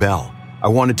wanted to rebel. I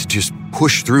wanted to just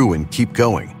push through and keep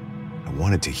going. I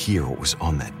wanted to hear what was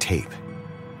on that tape.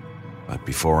 But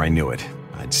before I knew it,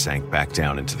 I'd sank back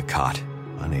down into the cot,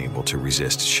 unable to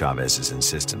resist Chavez's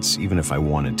insistence, even if I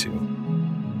wanted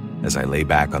to. As I lay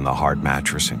back on the hard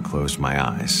mattress and closed my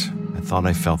eyes, I thought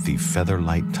I felt the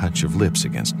feather-light touch of lips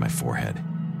against my forehead,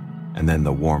 and then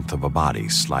the warmth of a body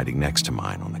sliding next to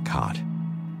mine on the cot.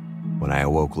 When I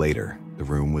awoke later, the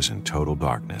room was in total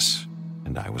darkness,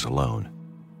 and I was alone.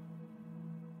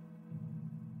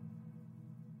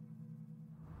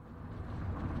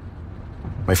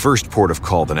 My first port of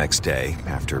call the next day,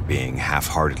 after being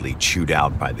half-heartedly chewed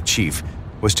out by the chief,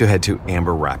 was to head to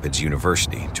Amber Rapids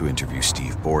University to interview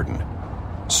Steve Borden.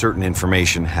 Certain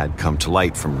information had come to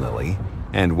light from Lily,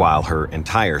 and while her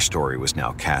entire story was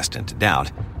now cast into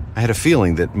doubt, I had a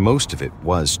feeling that most of it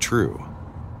was true.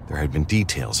 There had been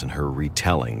details in her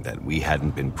retelling that we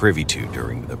hadn't been privy to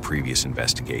during the previous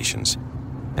investigations,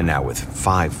 and now with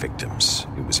 5 victims,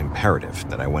 it was imperative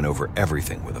that I went over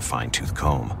everything with a fine-tooth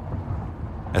comb.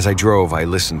 As I drove, I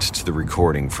listened to the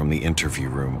recording from the interview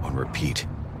room on repeat.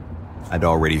 I'd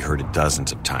already heard it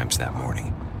dozens of times that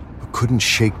morning, but couldn't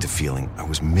shake the feeling I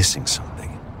was missing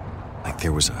something. Like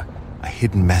there was a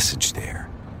hidden message there,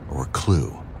 or a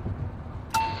clue.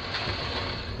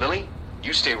 Lily,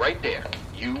 you stay right there.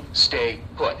 You stay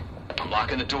put. I'm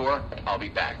locking the door. I'll be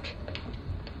back.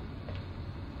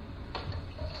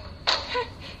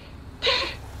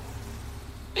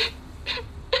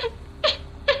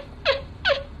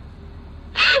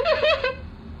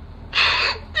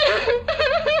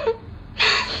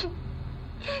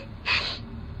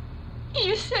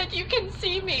 You said you can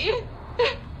see me.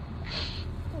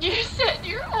 You said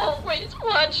you're always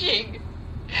watching.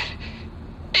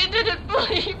 I didn't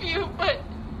believe you, but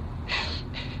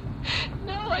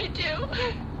now I do.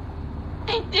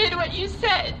 I did what you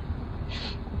said.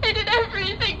 I did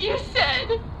everything you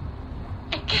said.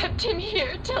 I kept him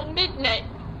here till midnight.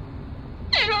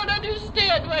 I don't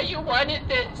understand why you wanted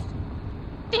this.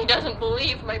 He doesn't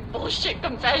believe my bullshit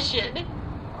confession.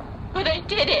 But I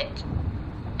did it.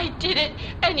 I did it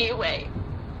anyway.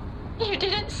 You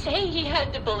didn't say he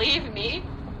had to believe me.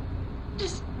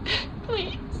 Just,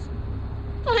 please.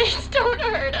 Please don't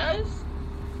hurt us.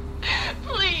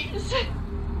 Please.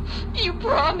 You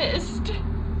promised.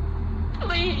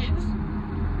 Please.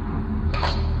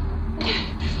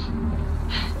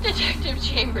 Detective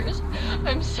Chambers,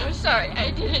 I'm so sorry.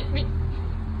 I didn't mean...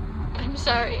 I'm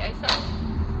sorry, I thought...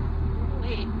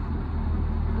 Wait.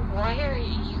 Why are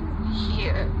you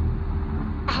here?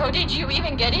 How did you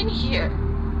even get in here?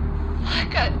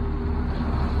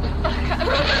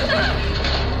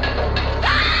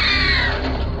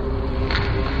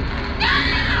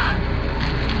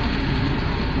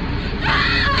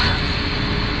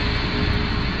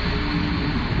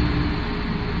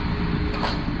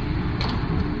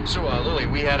 So, Lily,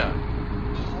 we had a...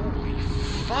 Holy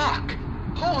fuck!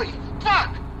 Holy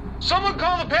fuck! Someone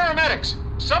call the paramedics!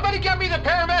 Somebody get me the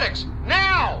paramedics!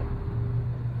 Now!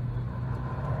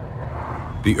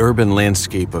 The urban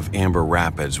landscape of Amber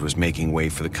Rapids was making way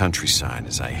for the countryside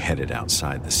as I headed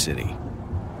outside the city.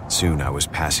 Soon I was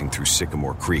passing through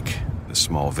Sycamore Creek, the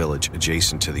small village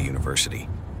adjacent to the university.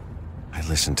 I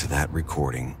listened to that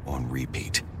recording on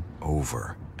repeat,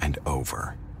 over and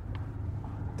over.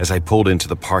 As I pulled into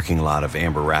the parking lot of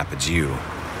Amber Rapids U,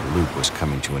 the loop was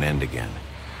coming to an end again.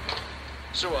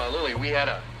 So, Lily, we had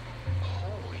a...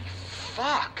 Holy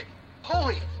fuck!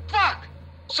 Holy fuck!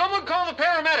 Someone call the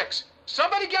paramedics!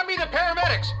 Somebody get me the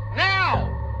paramedics! Now!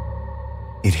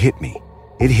 It hit me.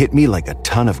 It hit me like a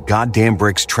ton of goddamn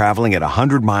bricks traveling at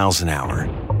 100 miles an hour.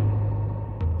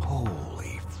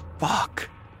 Holy fuck.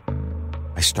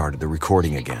 I started the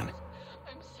recording again.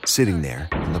 Sitting there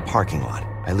in the parking lot,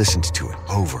 I listened to it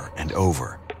over and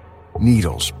over.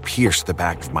 Needles pierced the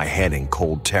back of my head in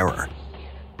cold terror.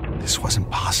 This wasn't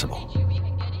possible.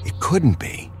 It couldn't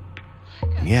be.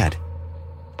 And yet,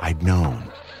 I'd known,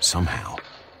 somehow.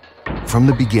 From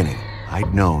the beginning,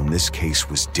 I'd known this case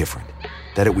was different,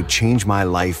 that it would change my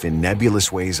life in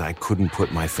nebulous ways I couldn't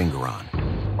put my finger on.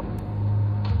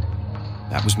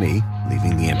 That was me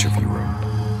leaving the interview room.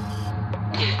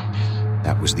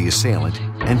 That was the assailant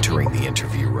entering the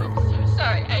interview room.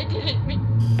 Sorry, I didn't mean...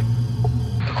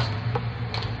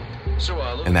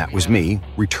 And that was me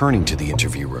returning to the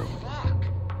interview room.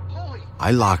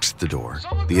 I locked the door.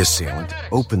 The assailant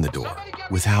opened the door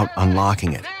without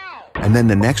unlocking it. And then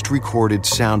the next recorded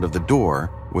sound of the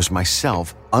door was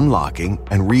myself unlocking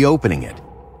and reopening it.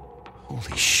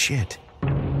 Holy shit.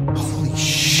 Holy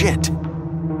shit.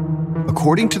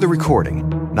 According to the recording,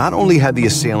 not only had the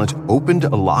assailant opened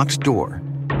a locked door,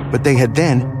 but they had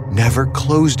then never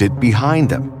closed it behind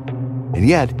them. And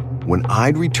yet, when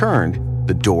I'd returned,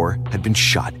 the door had been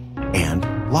shut and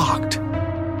locked.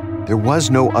 There was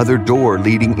no other door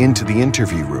leading into the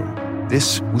interview room.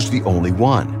 This was the only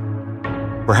one.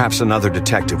 Perhaps another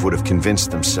detective would have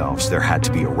convinced themselves there had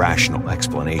to be a rational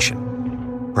explanation.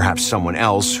 Perhaps someone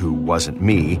else, who wasn't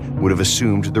me, would have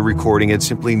assumed the recording had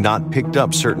simply not picked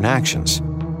up certain actions.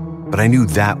 But I knew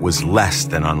that was less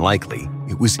than unlikely.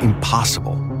 It was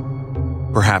impossible.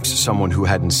 Perhaps someone who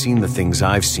hadn't seen the things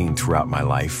I've seen throughout my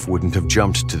life wouldn't have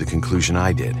jumped to the conclusion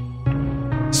I did.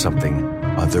 Something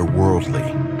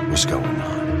otherworldly was going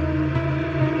on.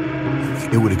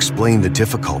 It would explain the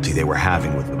difficulty they were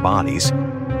having with the bodies,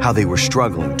 how they were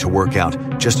struggling to work out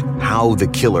just how the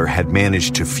killer had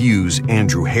managed to fuse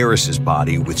Andrew Harris's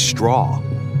body with straw,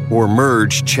 or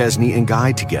merge Chesney and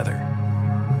Guy together.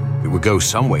 It would go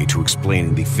some way to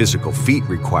explaining the physical feat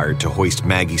required to hoist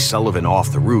Maggie Sullivan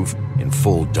off the roof in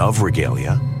full Dove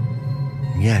regalia.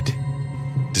 And yet,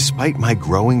 despite my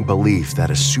growing belief that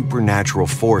a supernatural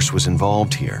force was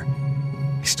involved here,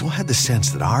 I still had the sense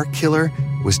that our killer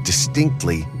was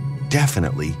distinctly,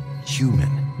 definitely human.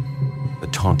 The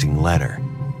taunting letter,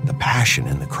 the passion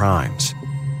in the crimes.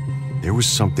 There was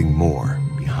something more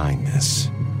behind this.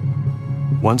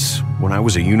 Once, when I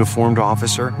was a uniformed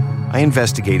officer, I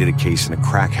investigated a case in a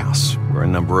crack house where a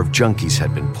number of junkies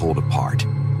had been pulled apart,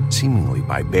 seemingly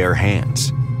by bare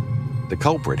hands. The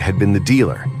culprit had been the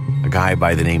dealer, a guy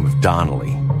by the name of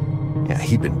Donnelly. Yeah,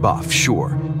 he'd been buff,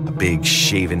 sure, a big,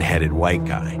 shaven-headed white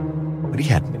guy, but he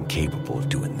hadn't been capable of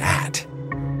doing that.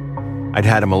 I'd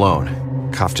had him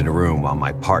alone, cuffed in a room while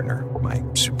my partner, my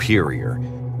superior,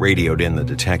 radioed in the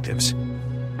detectives.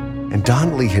 And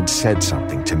Donnelly had said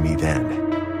something to me then.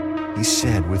 He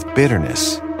said with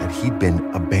bitterness that he'd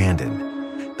been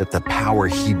abandoned, that the power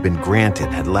he'd been granted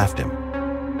had left him,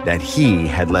 that he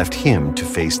had left him to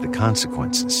face the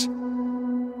consequences.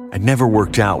 I'd never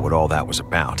worked out what all that was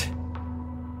about.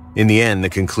 In the end, the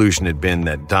conclusion had been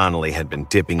that Donnelly had been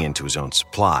dipping into his own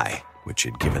supply, which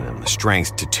had given him the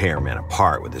strength to tear men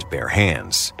apart with his bare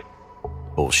hands.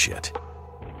 Bullshit.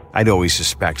 I'd always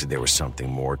suspected there was something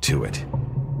more to it.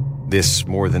 This,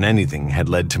 more than anything, had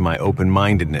led to my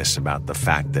open-mindedness about the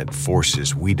fact that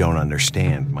forces we don't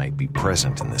understand might be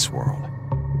present in this world.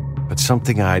 But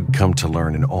something I'd come to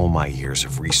learn in all my years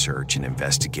of research and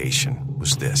investigation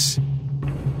was this.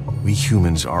 We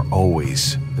humans are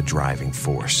always the driving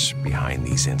force behind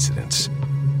these incidents.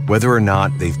 Whether or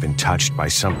not they've been touched by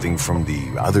something from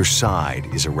the other side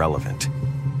is irrelevant.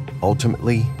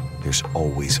 Ultimately, there's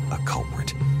always a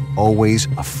culprit. Always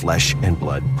a flesh and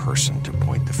blood person to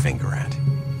point the finger at.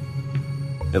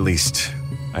 At least,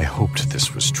 I hoped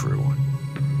this was true.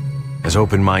 As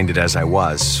open-minded as I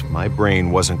was, my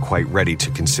brain wasn't quite ready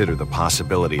to consider the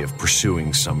possibility of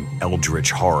pursuing some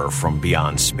eldritch horror from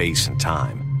beyond space and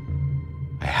time.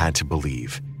 I had to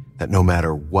believe that no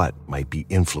matter what might be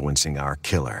influencing our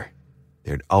killer,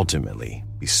 there'd ultimately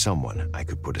be someone I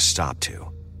could put a stop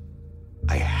to.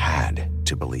 I had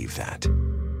to believe that.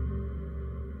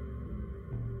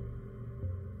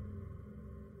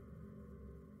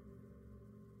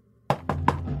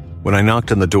 When I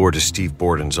knocked on the door to Steve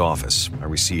Borden's office, I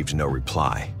received no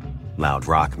reply. Loud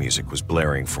rock music was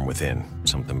blaring from within,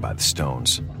 something by the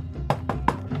Stones.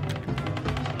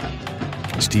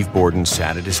 Steve Borden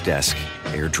sat at his desk,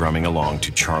 air drumming along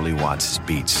to Charlie Watts'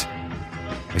 beats.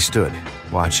 I stood,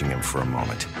 watching him for a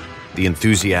moment. The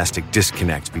enthusiastic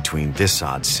disconnect between this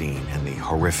odd scene and the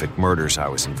horrific murders I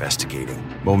was investigating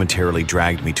momentarily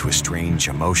dragged me to a strange,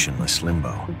 emotionless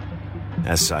limbo.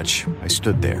 As such, I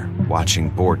stood there, watching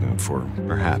Borden for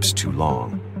perhaps too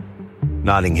long.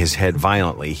 Nodding his head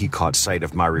violently, he caught sight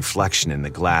of my reflection in the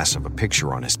glass of a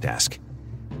picture on his desk.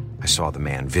 I saw the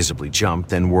man visibly jump,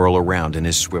 then whirl around in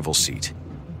his swivel seat.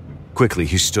 Quickly,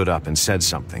 he stood up and said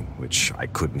something, which I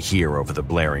couldn't hear over the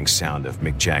blaring sound of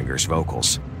Mick Jagger's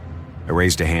vocals. I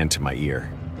raised a hand to my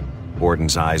ear.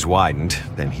 Borden's eyes widened,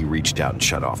 then he reached out and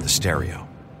shut off the stereo.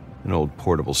 An old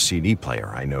portable CD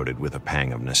player, I noted with a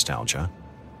pang of nostalgia.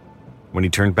 When he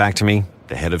turned back to me,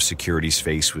 the head of security's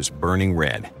face was burning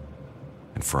red.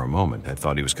 And for a moment, I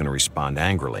thought he was going to respond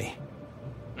angrily.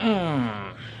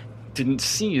 Didn't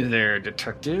see you there,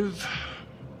 Detective.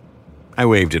 I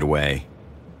waved it away.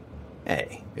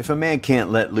 Hey, if a man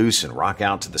can't let loose and rock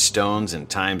out to the stones in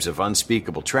times of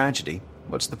unspeakable tragedy,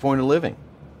 what's the point of living?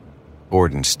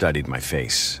 Borden studied my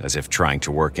face, as if trying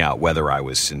to work out whether I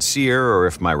was sincere or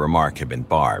if my remark had been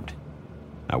barbed.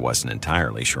 I wasn't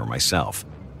entirely sure myself.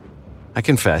 I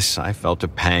confess I felt a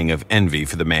pang of envy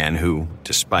for the man who,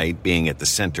 despite being at the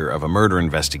center of a murder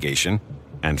investigation,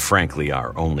 and frankly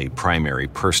our only primary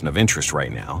person of interest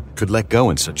right now, could let go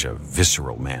in such a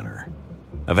visceral manner.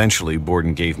 Eventually,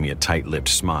 Borden gave me a tight-lipped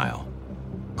smile.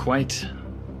 Quite.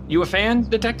 You a fan,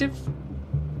 Detective?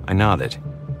 I nodded.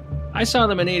 I saw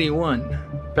them in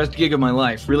 '81. Best gig of my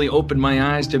life. Really opened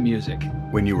my eyes to music.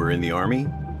 When you were in the Army?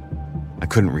 I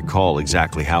couldn't recall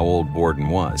exactly how old Borden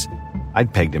was.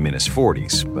 I'd pegged him in his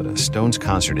 40s, but a Stones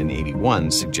concert in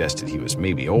 '81 suggested he was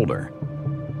maybe older.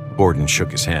 Borden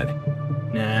shook his head.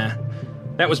 Nah,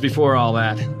 that was before all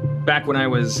that. Back when I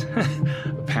was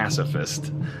a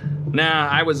pacifist. Nah,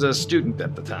 I was a student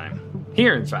at the time.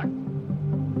 Here, in fact.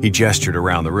 He gestured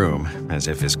around the room, as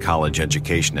if his college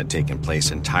education had taken place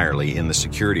entirely in the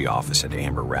security office at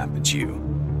Amber Rapids U.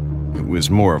 It was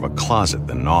more of a closet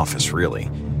than an office, really,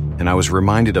 and I was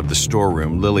reminded of the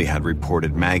storeroom Lily had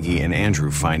reported Maggie and Andrew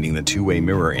finding the two-way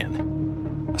mirror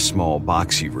in. A small,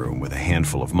 boxy room with a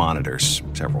handful of monitors,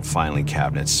 several filing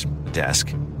cabinets, a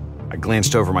desk. I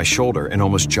glanced over my shoulder and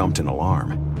almost jumped in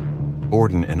alarm.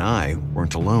 Borden and I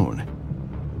weren't alone.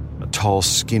 A tall,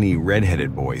 skinny,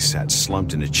 red-headed boy sat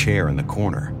slumped in a chair in the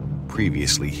corner,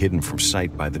 previously hidden from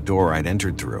sight by the door I'd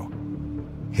entered through.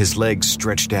 His legs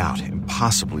stretched out,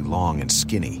 impossibly long and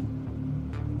skinny.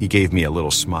 He gave me a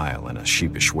little smile and a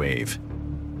sheepish wave.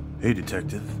 Hey,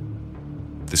 Detective.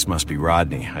 This must be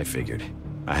Rodney, I figured.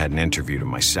 I hadn't interviewed him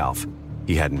myself.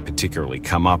 He hadn't particularly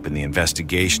come up in the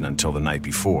investigation until the night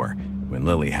before, when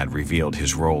Lily had revealed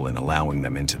his role in allowing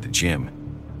them into the gym.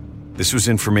 This was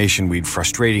information we'd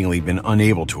frustratingly been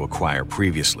unable to acquire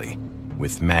previously,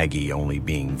 with Maggie only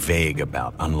being vague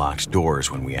about unlocked doors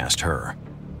when we asked her,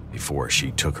 before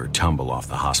she took her tumble off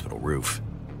the hospital roof.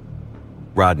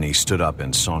 Rodney stood up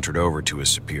and sauntered over to his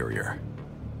superior.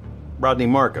 Rodney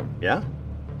Markham, yeah?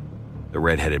 The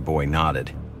red-headed boy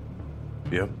nodded.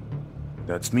 Yep,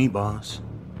 that's me, boss.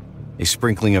 A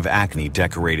sprinkling of acne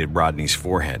decorated Rodney's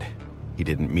forehead. He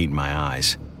didn't meet my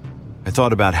eyes. I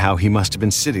thought about how he must have been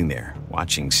sitting there,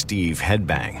 watching Steve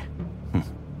headbang.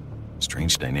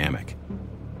 Strange dynamic.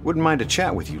 Wouldn't mind a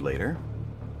chat with you later.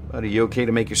 But are you okay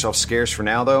to make yourself scarce for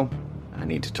now, though? I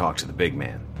need to talk to the big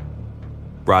man.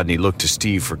 Rodney looked to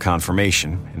Steve for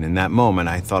confirmation, and in that moment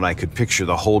I thought I could picture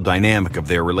the whole dynamic of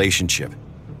their relationship.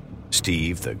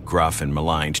 Steve, the gruff and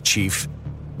maligned chief,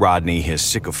 Rodney, his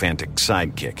sycophantic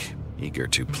sidekick, eager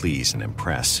to please and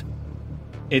impress.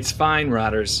 It's fine,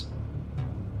 Rodders.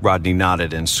 Rodney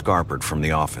nodded and scarpered from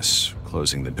the office,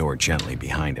 closing the door gently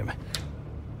behind him.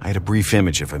 I had a brief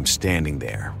image of him standing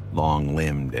there,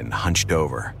 long-limbed and hunched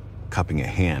over, cupping a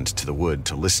hand to the wood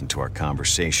to listen to our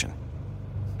conversation.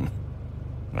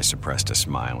 I suppressed a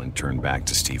smile and turned back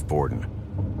to Steve Borden.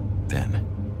 Then,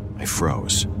 I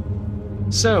froze.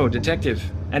 So, Detective,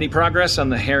 any progress on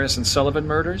the Harris and Sullivan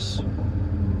murders?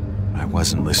 I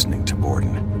wasn't listening to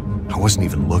Borden. I wasn't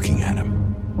even looking at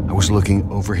him. I was looking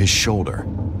over his shoulder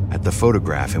at the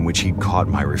photograph in which he'd caught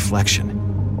my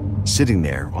reflection. Sitting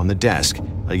there on the desk,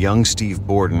 a young Steve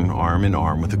Borden arm in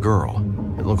arm with a girl.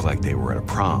 It looked like they were at a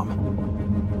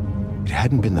prom. It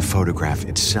hadn't been the photograph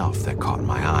itself that caught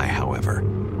my eye, however.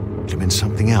 It had been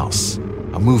something else,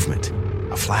 a movement,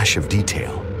 a flash of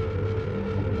detail.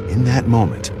 In that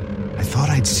moment, I thought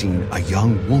I'd seen a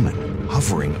young woman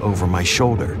hovering over my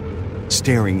shoulder,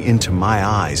 staring into my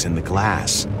eyes in the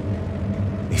glass.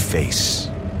 A face,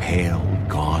 pale,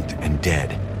 gaunt, and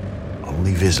dead,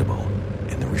 only visible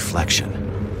in the reflection.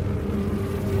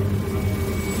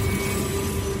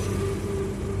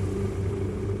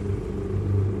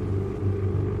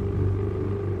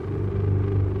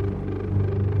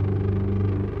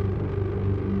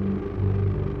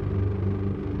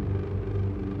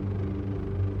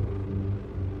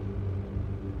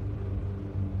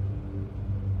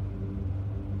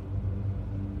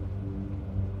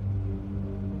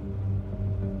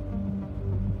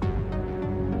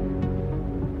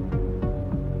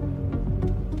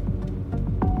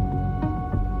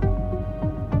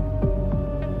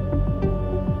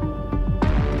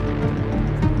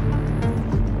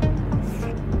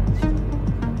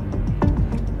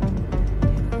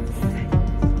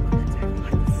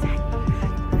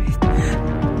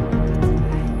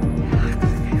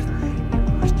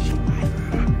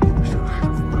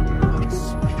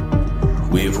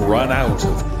 We've run out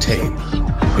of tape.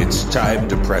 it's time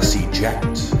to press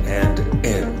eject and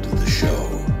end the show.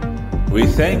 We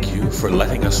thank you for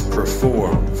letting us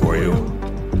perform for you.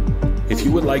 If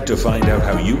you would like to find out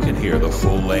how you can hear the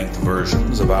full-length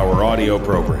versions of our audio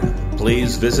program,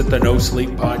 please visit the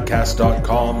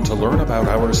NoSleepPodcast.com to learn about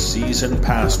our Season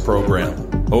Pass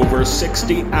program. Over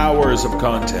 60 hours of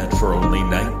content for only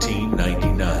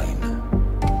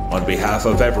 $19.99. On behalf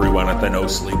of everyone at the No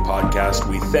Sleep Podcast,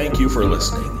 we thank you for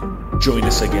listening. Join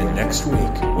us again next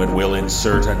week when we'll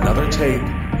insert another tape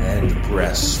and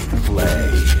press play.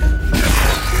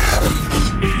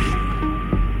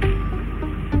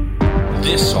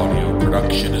 This audio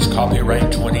production is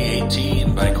copyright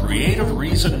 2018 by Creative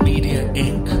Reason Media,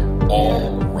 Inc.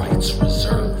 All rights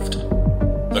reserved.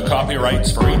 The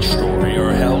copyrights for each story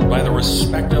are held by the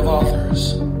respective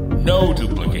authors. No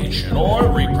duplication or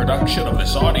reproduction of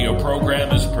this audio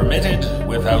program is permitted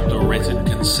without the written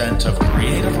consent of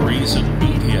Creative Reason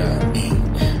Media, Inc.